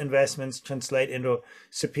those investments translate into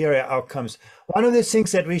superior outcomes. One of the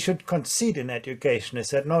things that we should concede in education is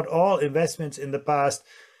that not all investments in the past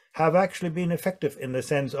have actually been effective in the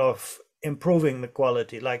sense of improving the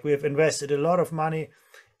quality. Like we have invested a lot of money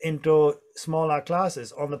into smaller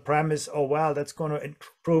classes on the premise, oh, well, that's going to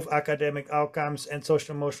improve academic outcomes and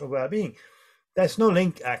social emotional well-being. There's no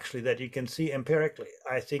link actually that you can see empirically.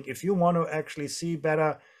 I think if you want to actually see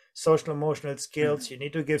better social emotional skills, you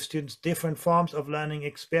need to give students different forms of learning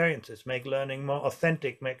experiences, make learning more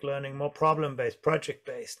authentic, make learning more problem-based,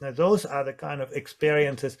 project-based. Now, those are the kind of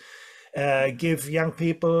experiences give young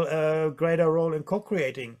people a greater role in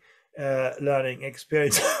co-creating learning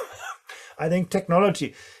experience. I think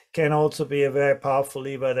technology can also be a very powerful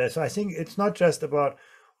lever there. So I think it's not just about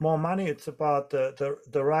more money, it's about the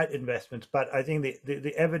right investments. But I think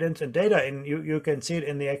the evidence and data, and you can see it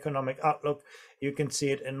in the economic outlook, you can see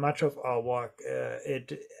it in much of our work.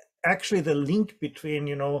 It actually, the link between,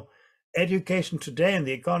 you know, education today and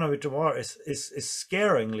the economy tomorrow is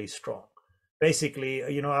scarily strong.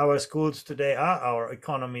 Basically, you know, our schools today are our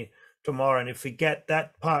economy tomorrow, and if we get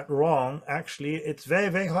that part wrong, actually it's very,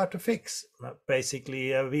 very hard to fix.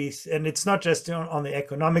 Basically, and it's not just on the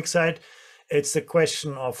economic side, it's the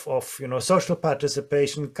question of you know, social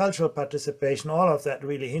participation, cultural participation. All of that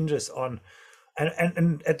really hinges on,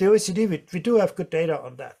 and at the OECD we do have good data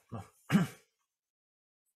on that.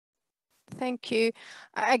 Thank you.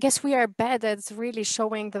 I guess we are bad at really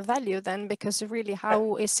showing the value then, because really,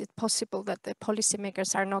 how is it possible that the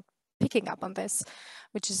policymakers are not picking up on this,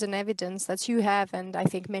 which is an evidence that you have, and I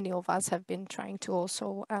think many of us have been trying to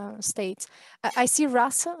also state. I see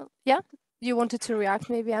Russell. Yeah, you wanted to react,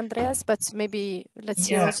 maybe Andreas, but maybe let's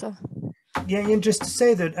hear also. Yeah, and just to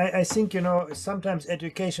say that I think, you know, sometimes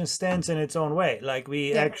education stands in its own way. Like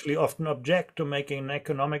we actually often object to making an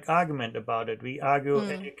economic argument about it. We argue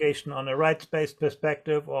education on a rights-based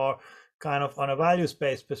perspective or kind of on a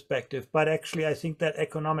values-based perspective. But actually, I think that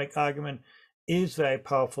economic argument is very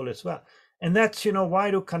powerful as well. And that's, why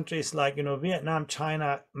do countries like, Vietnam,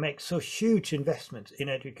 China make so huge investments in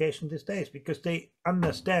education these days? Because they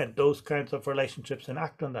understand those kinds of relationships and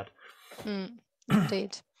act on that.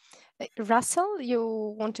 Indeed. Russell,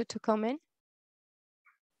 you wanted to come in?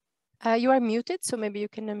 You are muted, so maybe you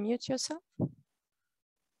can unmute yourself.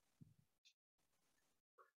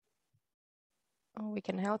 Oh, we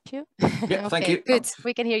can help you. Yeah, okay, thank you. Good,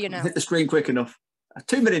 we can hear you now. Hit the screen quick enough.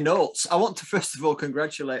 Too many notes. I want to first of all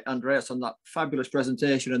congratulate Andreas on that fabulous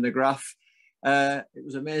presentation and the graph. It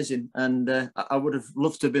was amazing, and I would have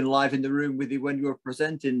loved to have been live in the room with you when you were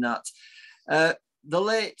presenting that. The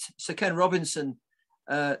late Sir Ken Robinson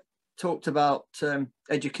talked about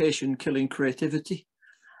education killing creativity,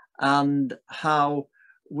 and how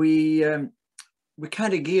we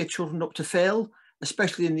kind of gear children up to fail,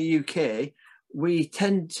 especially in the UK. We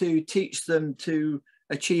tend to teach them to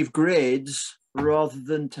achieve grades rather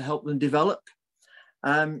than to help them develop.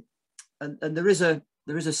 And there is a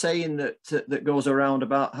saying that goes around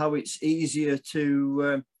about how it's easier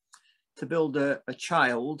to build a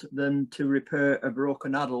child than to repair a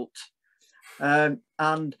broken adult. And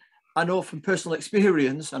I know from personal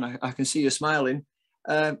experience, and I can see you smiling,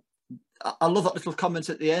 I love that little comment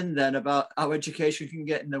at the end then about how education can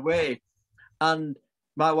get in the way. And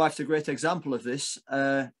my wife's a great example of this.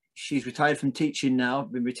 She's retired from teaching now,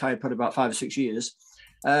 been retired probably about 5 or 6 years.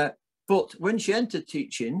 But when she entered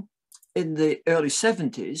teaching in the early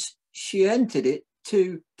 70s, she entered it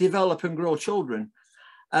to develop and grow children.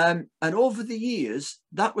 And over the years,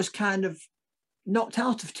 that was kind of knocked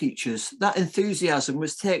out of teachers. That enthusiasm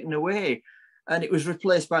was taken away, and it was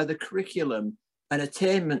replaced by the curriculum and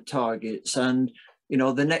attainment targets and,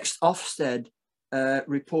 the next Ofsted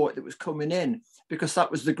report that was coming in, because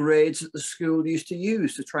that was the grades that the school used to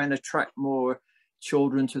use to try and attract more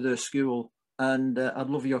children to their school. And I'd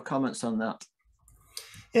love your comments on that.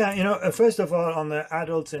 Yeah, first of all, on the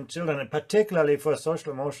adults and children, and particularly for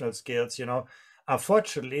social emotional skills,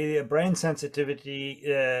 unfortunately, brain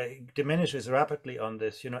sensitivity diminishes rapidly on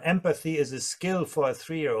this. Empathy is a skill for a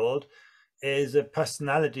 3-year-old, is a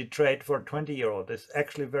personality trait for a 20-year-old. There's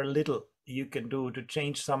actually very little you can do to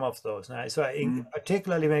change some of those. So I think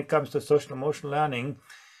particularly when it comes to social emotional learning,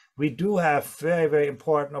 we do have very, very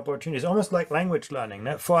important opportunities, almost like language learning.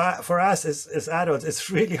 Now, for us as adults, it's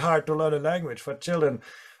really hard to learn a language. For children,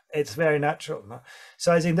 it's very natural.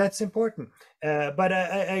 So I think that's important. But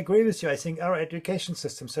I agree with you. I think our education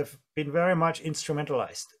systems have been very much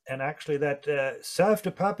instrumentalized, and actually that served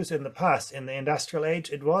a purpose in the past. In the industrial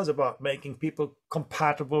age, it was about making people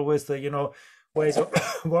compatible with the, ways of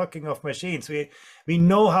working of machines. We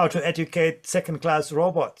know how to educate second-class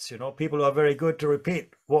robots, people who are very good to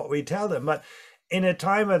repeat what we tell them. But in a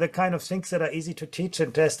time where the kind of things that are easy to teach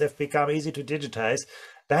and test have become easy to digitize,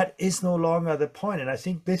 that is no longer the point. And I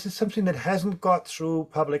think this is something that hasn't got through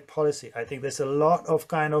public policy. I think there's a lot of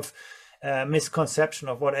kind of misconception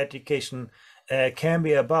of what education can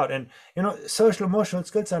be about. And, social emotional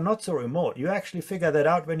skills are not so remote. You actually figure that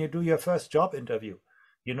out when you do your first job interview.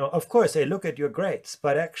 Of course, they look at your grades,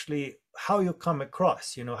 but actually how you come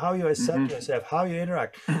across, how you assert yourself, how you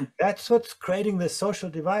interact, that's what's creating the social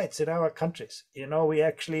divides in our countries. We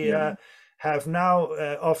actually have now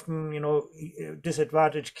often,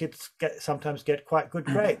 disadvantaged kids sometimes get quite good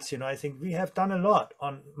grades. I think we have done a lot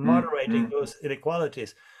on moderating those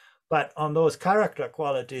inequalities, but on those character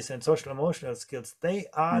qualities and social emotional skills, they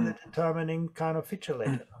are the determining kind of feature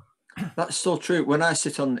later. That's so true. When I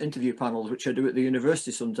sit on interview panels, which I do at the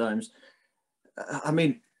university sometimes, I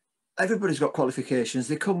mean, everybody's got qualifications.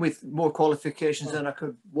 They come with more qualifications than I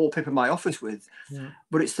could wallpaper my office with.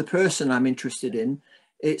 But it's the person I'm interested in.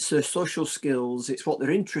 It's their social skills. It's what they're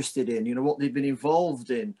interested in, what they've been involved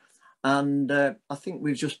in. And I think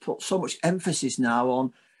we've just put so much emphasis now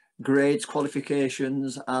on grades,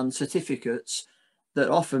 qualifications and certificates that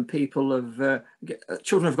often people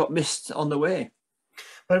children have got missed on the way.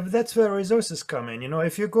 But that's where resources come in.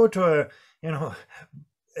 If you go to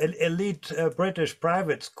elite British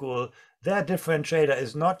private school, their differentiator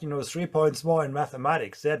is not 3 points more in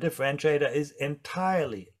mathematics. Their differentiator is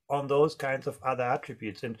entirely on those kinds of other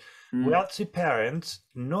attributes. And wealthy parents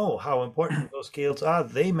know how important those skills are.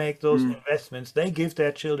 They make those investments. They give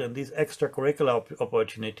their children these extracurricular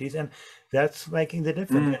opportunities, and that's making the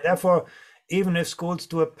difference. And therefore, even if schools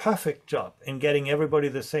do a perfect job in getting everybody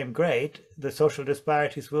the same grade, the social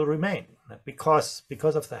disparities will remain because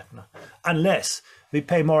of that. Unless we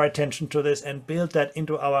pay more attention to this and build that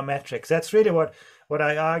into our metrics. That's really what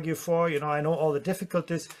I argue for. I know all the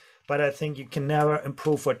difficulties, but I think you can never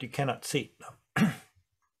improve what you cannot see.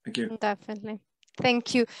 Thank you. Definitely.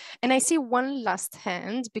 Thank you. And I see one last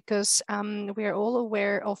hand, because we are all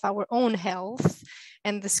aware of our own health,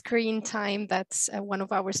 and the screen time that one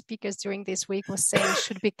of our speakers during this week was saying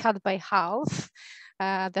should be cut by half.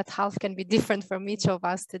 That half can be different from each of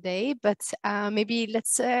us today, but maybe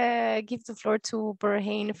let's give the floor to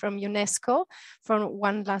Burhain from UNESCO for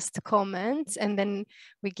one last comment, and then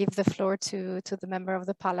we give the floor to the member of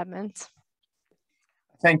the parliament.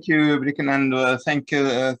 Thank you, Bricken, and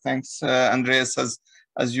thanks, Andreas,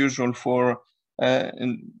 as usual, for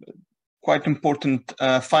quite important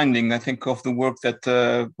finding, I think, of the work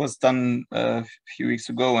that was done a few weeks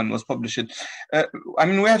ago and was published. I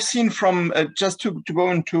mean, we have seen from, just to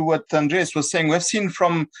go into what Andreas was saying, we have seen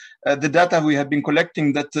from the data we have been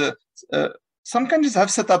collecting that some countries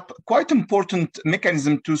have set up quite important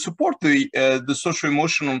mechanism to support the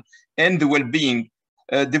socio-emotional and the well-being,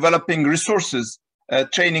 developing resources,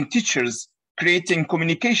 training teachers, creating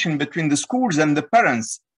communication between the schools and the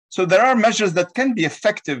parents. So there are measures that can be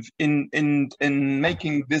effective in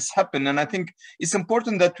making this happen. And I think it's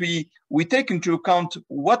important that we take into account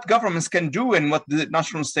what governments can do and what the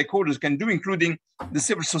national stakeholders can do, including the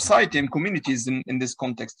civil society and communities in this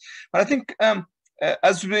context. But I think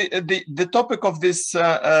as the topic of this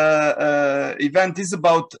event is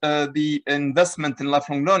about the investment in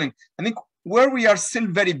lifelong learning, I think where we are still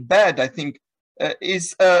very bad, I think,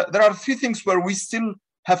 there are a few things where we still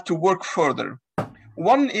have to work further.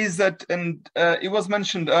 One is that, and it was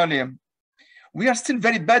mentioned earlier, we are still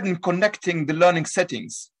very bad in connecting the learning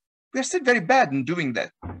settings. We are still very bad in doing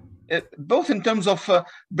that, both in terms of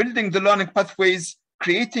building the learning pathways,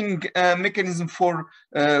 creating a mechanism for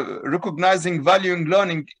recognizing, valuing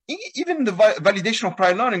learning, even the validation of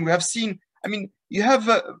prior learning. We have seen, I mean, you have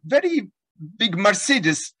a very big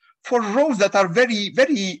Mercedes for roads that are very,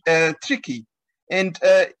 very tricky. And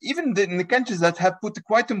even in the countries that have put a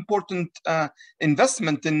quite important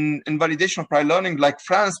investment in validation of prior learning, like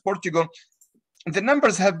France, Portugal, the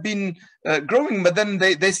numbers have been growing, but then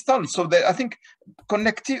they stalled. So I think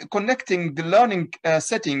connecting the learning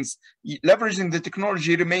settings, leveraging the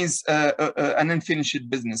technology remains an unfinished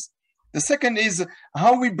business. The second is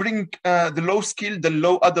how we bring the low-skilled, the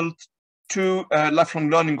low adult to lifelong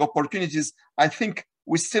learning opportunities. I think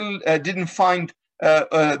we still didn't find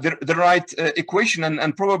the right equation,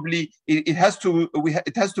 and probably it has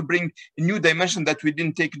to bring a new dimension that we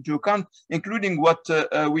didn't take into account, including what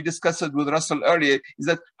we discussed with Russell earlier, is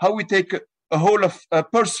that how we take a whole of a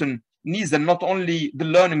person needs and not only the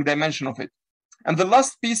learning dimension of it. And the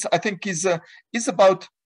last piece, I think, is about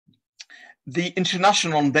the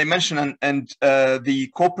international dimension and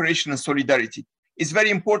the cooperation and solidarity. It's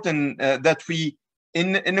very important that we,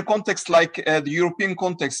 in a context like the European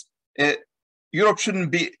context, Europe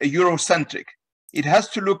shouldn't be Eurocentric. It has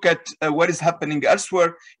to look at what is happening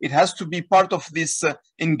elsewhere. It has to be part of this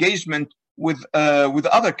engagement with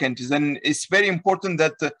other countries. And it's very important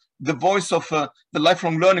that the voice of the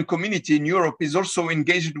lifelong learning community in Europe is also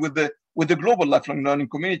engaged with the global lifelong learning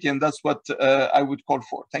community. And that's what I would call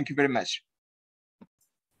for. Thank you very much.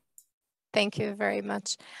 Thank you very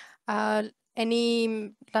much.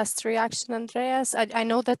 Any last reaction, Andreas? I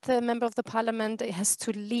know that the member of the parliament has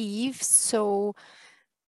to leave, so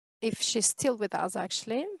if she's still with us,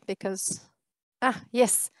 actually, because,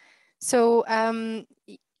 yes. So can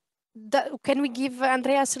we give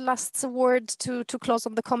Andreas a last word to close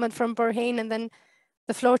on the comment from Burhain, and then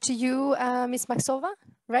the floor to you, Ms. Maxova,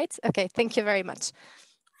 right? Okay, thank you very much.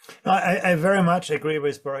 I very much agree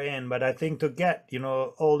with Burhain, but I think to get,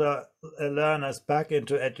 all the learners back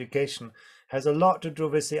into education has a lot to do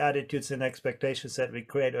with the attitudes and expectations that we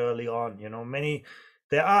create early on.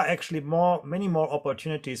 There are actually many more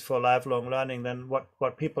opportunities for lifelong learning than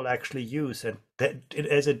what people actually use, and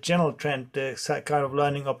as a general trend, the kind of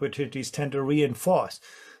learning opportunities tend to reinforce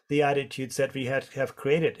the attitudes that we have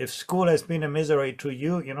created. If school has been a misery to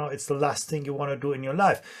you, it's the last thing you want to do in your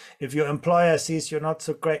life. If your employer sees you're not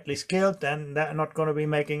so greatly skilled, then they're not going to be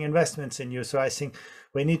making investments in you. So I think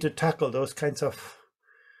we need to tackle those kinds of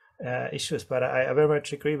issues, but I very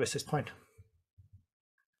much agree with this point.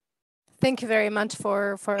 Thank you very much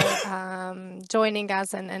for joining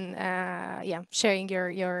us and sharing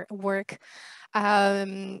your work.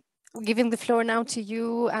 Giving the floor now to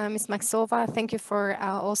you, Ms. Maxova. Thank you for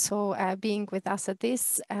also being with us at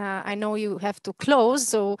this. I know you have to close,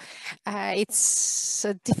 so it's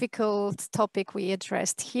a difficult topic we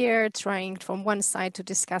addressed here, trying from one side to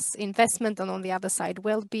discuss investment and on the other side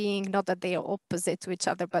well-being, not that they are opposite to each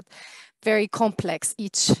other, but very complex,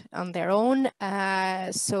 each on their own.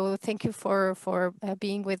 So thank you for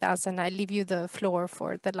being with us, and I leave you the floor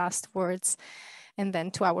for the last words, and then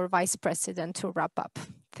to our Vice President to wrap up.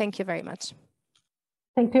 Thank you very much.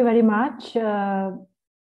 Thank you very much. Dear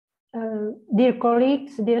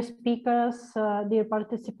colleagues, dear speakers, dear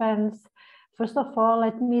participants, first of all,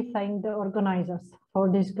 let me thank the organizers for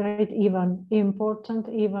this great event, important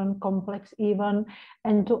event, complex event,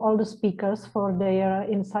 and to all the speakers for their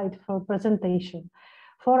insightful presentation.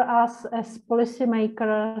 For us as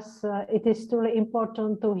policymakers, it is truly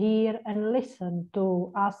important to hear and listen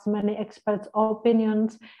to as many experts'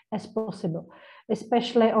 opinions as possible,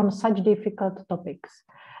 especially on such difficult topics.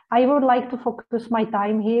 I would like to focus my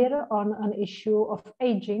time here on an issue of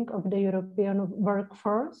aging of the European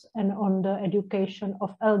workforce and on the education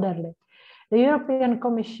of elderly. The European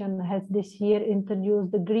Commission has this year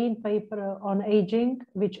introduced the Green Paper on Aging,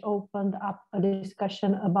 which opened up a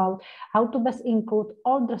discussion about how to best include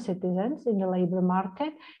older citizens in the labor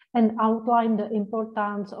market and outline the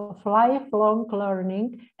importance of lifelong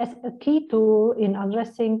learning as a key tool in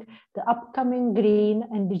addressing the upcoming green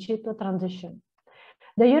and digital transition.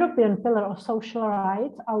 The European Pillar of Social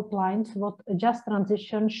Rights outlines what a just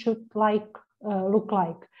transition should look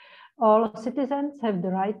like. All citizens have the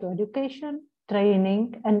right to education,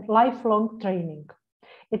 training, and lifelong training.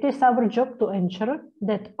 It is our job to ensure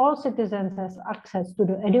that all citizens have access to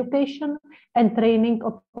the education and training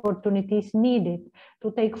opportunities needed to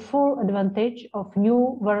take full advantage of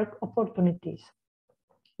new work opportunities.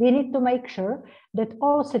 We need to make sure that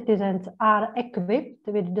all citizens are equipped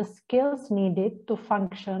with the skills needed to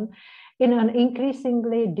function in an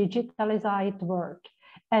increasingly digitalized world.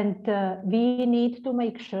 And we need to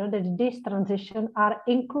make sure that these transitions are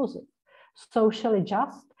inclusive, socially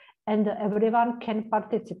just, and everyone can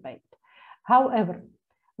participate. However,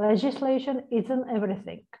 legislation isn't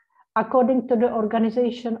everything. According to the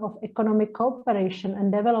Organization of Economic Cooperation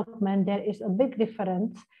and Development, there is a big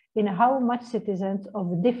difference in how much citizens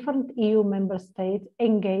of different EU member states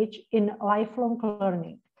engage in lifelong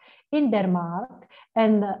learning. In Denmark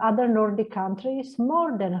and other Nordic countries,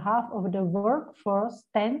 more than half of the workforce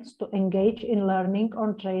tends to engage in learning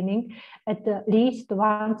or training at least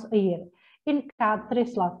once a year. In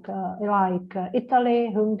countries like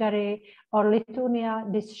Italy, Hungary, or Lithuania,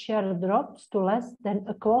 this share drops to less than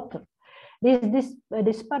a quarter. These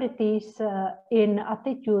disparities in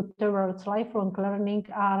attitude towards lifelong learning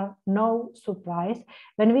are no surprise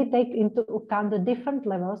when we take into account the different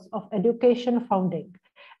levels of education funding,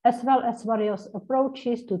 as well as various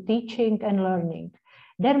approaches to teaching and learning.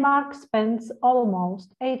 Denmark spends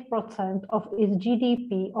almost 8% of its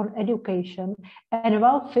GDP on education, and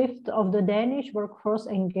about 1/5 of the Danish workforce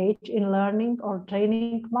engage in learning or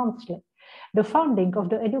training monthly. The funding of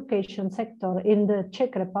the education sector in the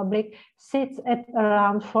Czech Republic sits at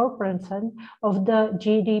around 4% of the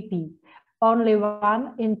GDP. Only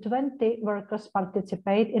 1 in 20 workers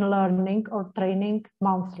participate in learning or training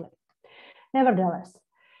monthly. Nevertheless,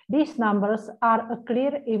 these numbers are a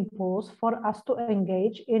clear impulse for us to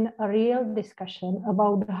engage in a real discussion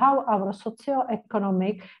about how our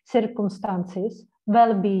socio-economic circumstances,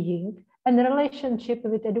 well-being, and relationship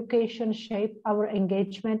with education shape our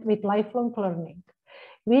engagement with lifelong learning.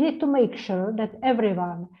 We need to make sure that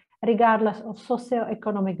everyone, regardless of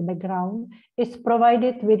socio-economic background, is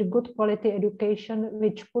provided with good quality education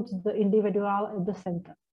which puts the individual at the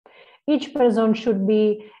center. Each person should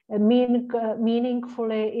be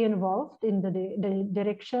meaningfully involved in the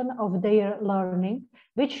direction of their learning,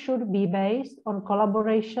 which should be based on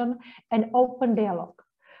collaboration and open dialogue.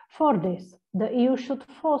 For this, the EU should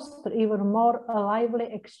foster even more a lively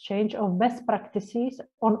exchange of best practices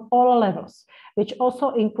on all levels, which also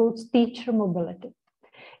includes teacher mobility.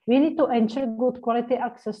 We need to ensure good quality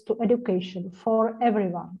access to education for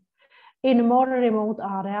everyone. In more remote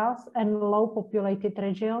areas and low populated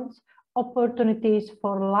regions, opportunities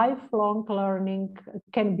for lifelong learning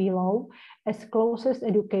can be low, as closest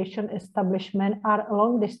education establishments are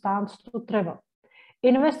long distance to travel.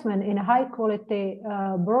 Investment in high-quality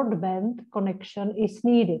broadband connection is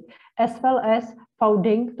needed, as well as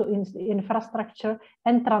funding to infrastructure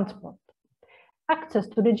and transport. Access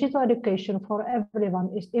to digital education for everyone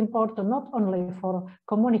is important not only for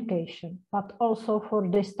communication, but also for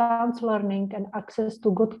distance learning and access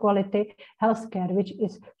to good quality healthcare, which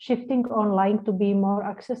is shifting online to be more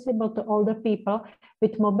accessible to older people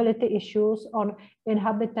with mobility issues or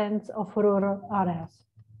inhabitants of rural areas.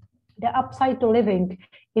 The upside to living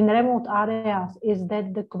in remote areas is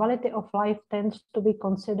that the quality of life tends to be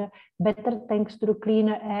considered better thanks to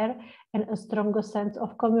cleaner air and a stronger sense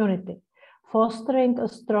of community, fostering a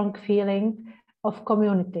strong feeling of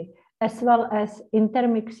community, as well as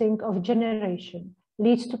intermixing of generation,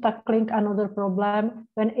 leads to tackling another problem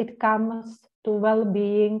when it comes to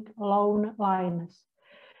well-being loneliness.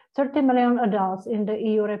 30 million adults in the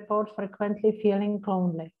EU report frequently feeling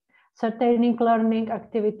lonely. Sustaining learning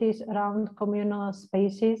activities around communal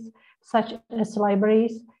spaces, such as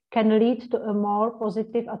libraries, can lead to a more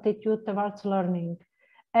positive attitude towards learning,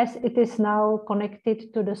 as it is now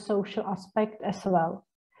connected to the social aspect as well.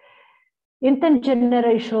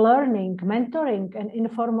 Intergenerational learning, mentoring, and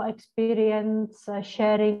informal experience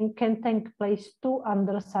sharing can take place too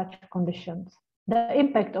under such conditions. The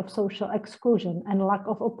impact of social exclusion and lack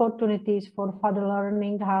of opportunities for further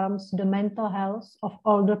learning harms the mental health of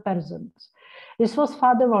older persons. This was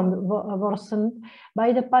further worsened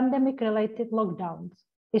by the pandemic-related lockdowns,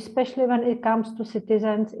 especially when it comes to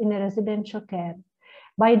citizens in residential care.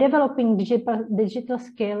 By developing digital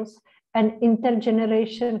skills and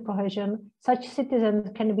intergeneration cohesion, such citizens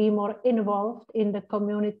can be more involved in the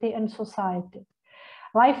community and society.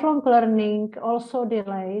 Lifelong learning also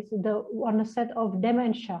delays the onset of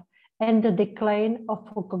dementia and the decline of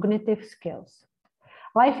cognitive skills.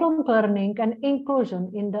 Lifelong learning and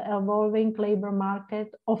inclusion in the evolving labor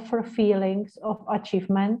market offer feelings of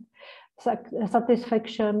achievement,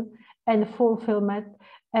 satisfaction, and fulfillment,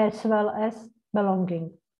 as well as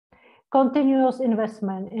belonging. Continuous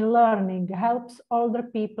investment in learning helps older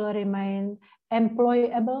people remain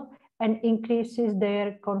employable and increases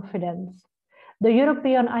their confidence. The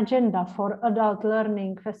European Agenda for Adult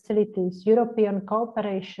Learning facilitates European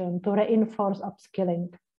cooperation to reinforce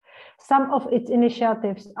upskilling. Some of its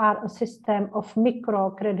initiatives are a system of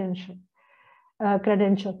micro-credentials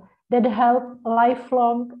that help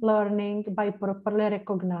lifelong learning by properly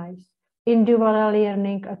recognized individual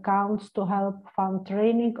learning accounts to help fund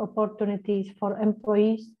training opportunities for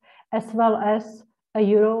employees, as well as a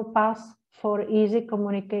Europass for easy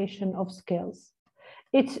communication of skills.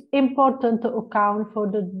 It's important to account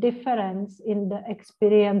for the difference in the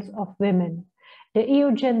experience of women. The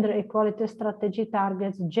EU Gender Equality Strategy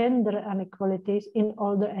targets gender inequalities in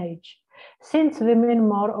older age. Since women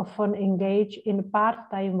more often engage in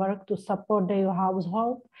part-time work to support their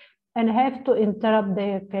household and have to interrupt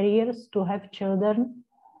their careers to have children,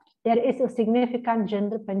 there is a significant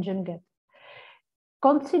gender pension gap.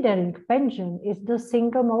 Considering pension is the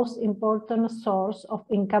single most important source of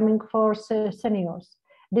income for seniors,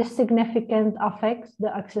 this significantly affects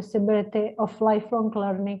the accessibility of lifelong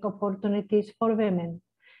learning opportunities for women.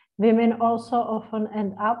 Women also often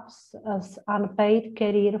end up as unpaid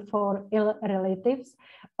career for ill relatives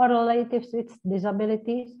or relatives with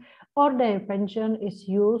disabilities, or their pension is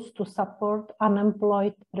used to support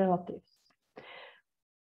unemployed relatives.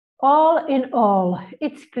 All in all,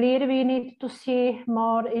 it's clear we need to see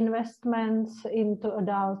more investments into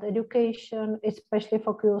adult education, especially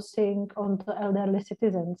focusing on the elderly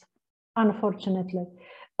citizens. Unfortunately,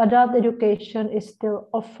 adult education is still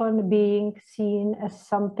often being seen as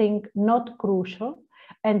something not crucial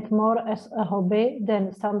and more as a hobby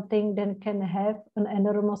than something that can have an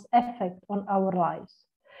enormous effect on our lives.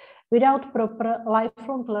 Without proper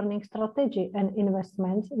lifelong learning strategy and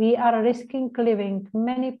investments, we are risking leaving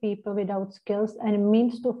many people without skills and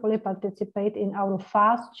means to fully participate in our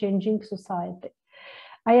fast-changing society.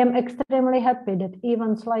 I am extremely happy that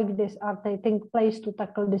events like this are taking place to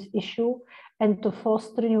tackle this issue and to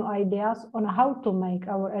foster new ideas on how to make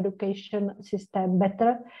our education system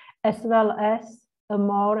better, as well as a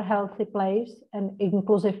more healthy place and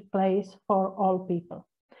inclusive place for all people.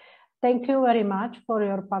 Thank you very much for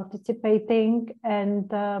your participating,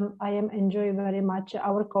 and I am enjoying very much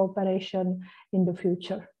our cooperation in the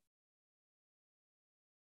future.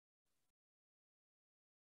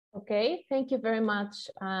 Okay, thank you very much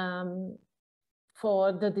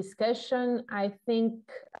for the discussion. I think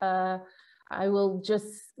I will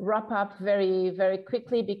just wrap up very, very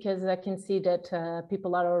quickly because I can see that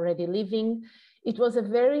people are already leaving. It was a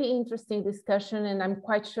very interesting discussion, and I'm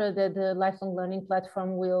quite sure that the Lifelong Learning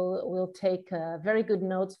Platform will take very good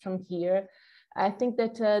notes from here. I think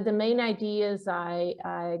that the main ideas I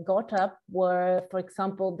got up were, for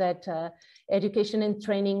example, that education and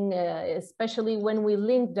training, especially when we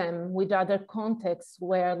link them with other contexts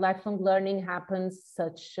where lifelong learning happens,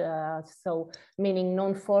 such so meaning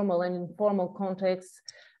non-formal and informal contexts,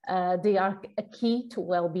 they are a key to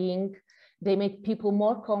well-being. They make people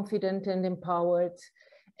more confident and empowered.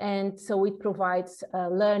 And so it provides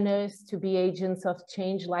learners to be agents of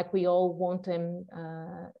change like we all want them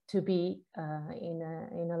to be in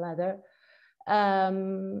a ladder. I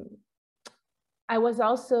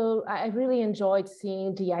really enjoyed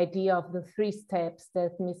seeing the idea of the 3 steps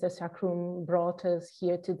that Mr. Chakrum brought us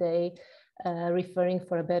here today, referring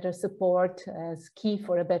for a better support as key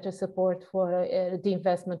for a better support for the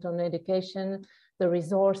investment on education, the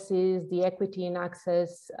resources, the equity in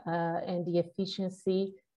access, and the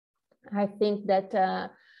efficiency I think that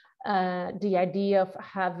the idea of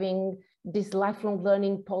having these lifelong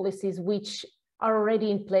learning policies, which are already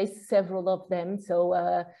in place, several of them. So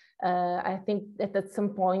I think that at some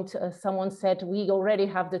point someone said we already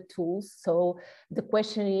have the tools. So the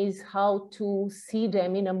question is how to see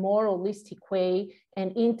them in a more holistic way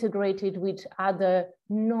and integrated with other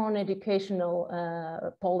non-educational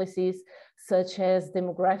policies, such as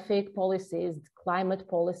demographic policies, climate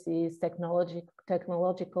policies,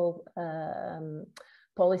 technological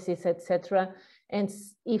policies, etc. And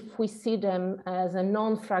if we see them as a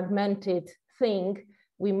non-fragmented thing,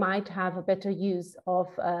 we might have a better use of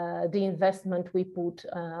the investment we put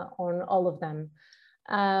on all of them.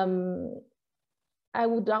 I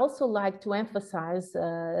would also like to emphasize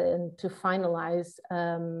and to finalize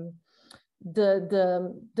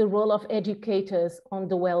the role of educators on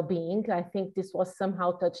the well-being. I think this was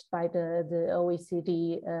somehow touched by the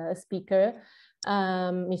OECD speaker,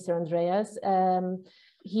 Mr. Andreas.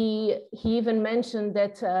 He even mentioned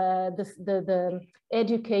that the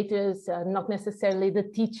educators, not necessarily the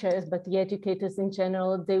teachers, but the educators in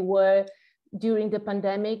general, they were during the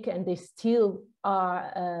pandemic, and they still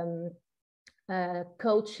are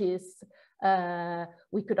coaches.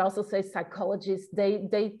 We could also say psychologists.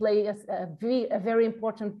 They play a very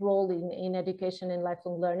important role in education and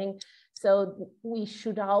lifelong learning. So we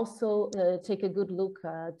should also take a good look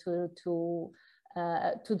to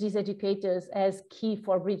these educators as key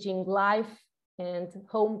for bridging life and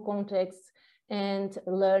home contexts and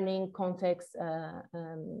learning contexts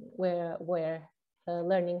where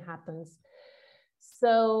learning happens.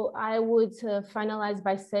 So I would finalize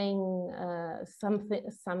by saying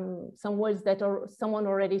some words that someone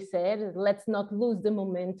already said. Let's not lose the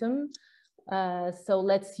momentum. So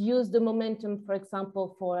let's use the momentum, for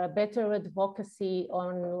example, for a better advocacy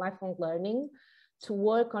on lifelong learning, to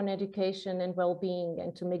work on education and well-being,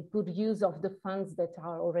 and to make good use of the funds that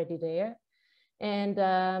are already there. And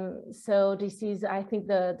so this is, I think,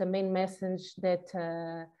 the main message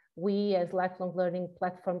that we as lifelong learning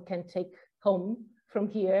platform can take home from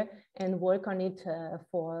here and work on it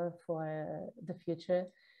for the future.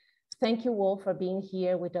 Thank you all for being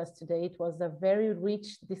here with us today. It was a very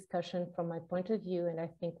rich discussion from my point of view, and I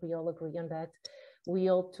think we all agree on that. We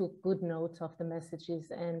all took good note of the messages,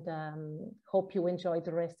 and hope you enjoy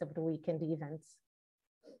the rest of the week and the events.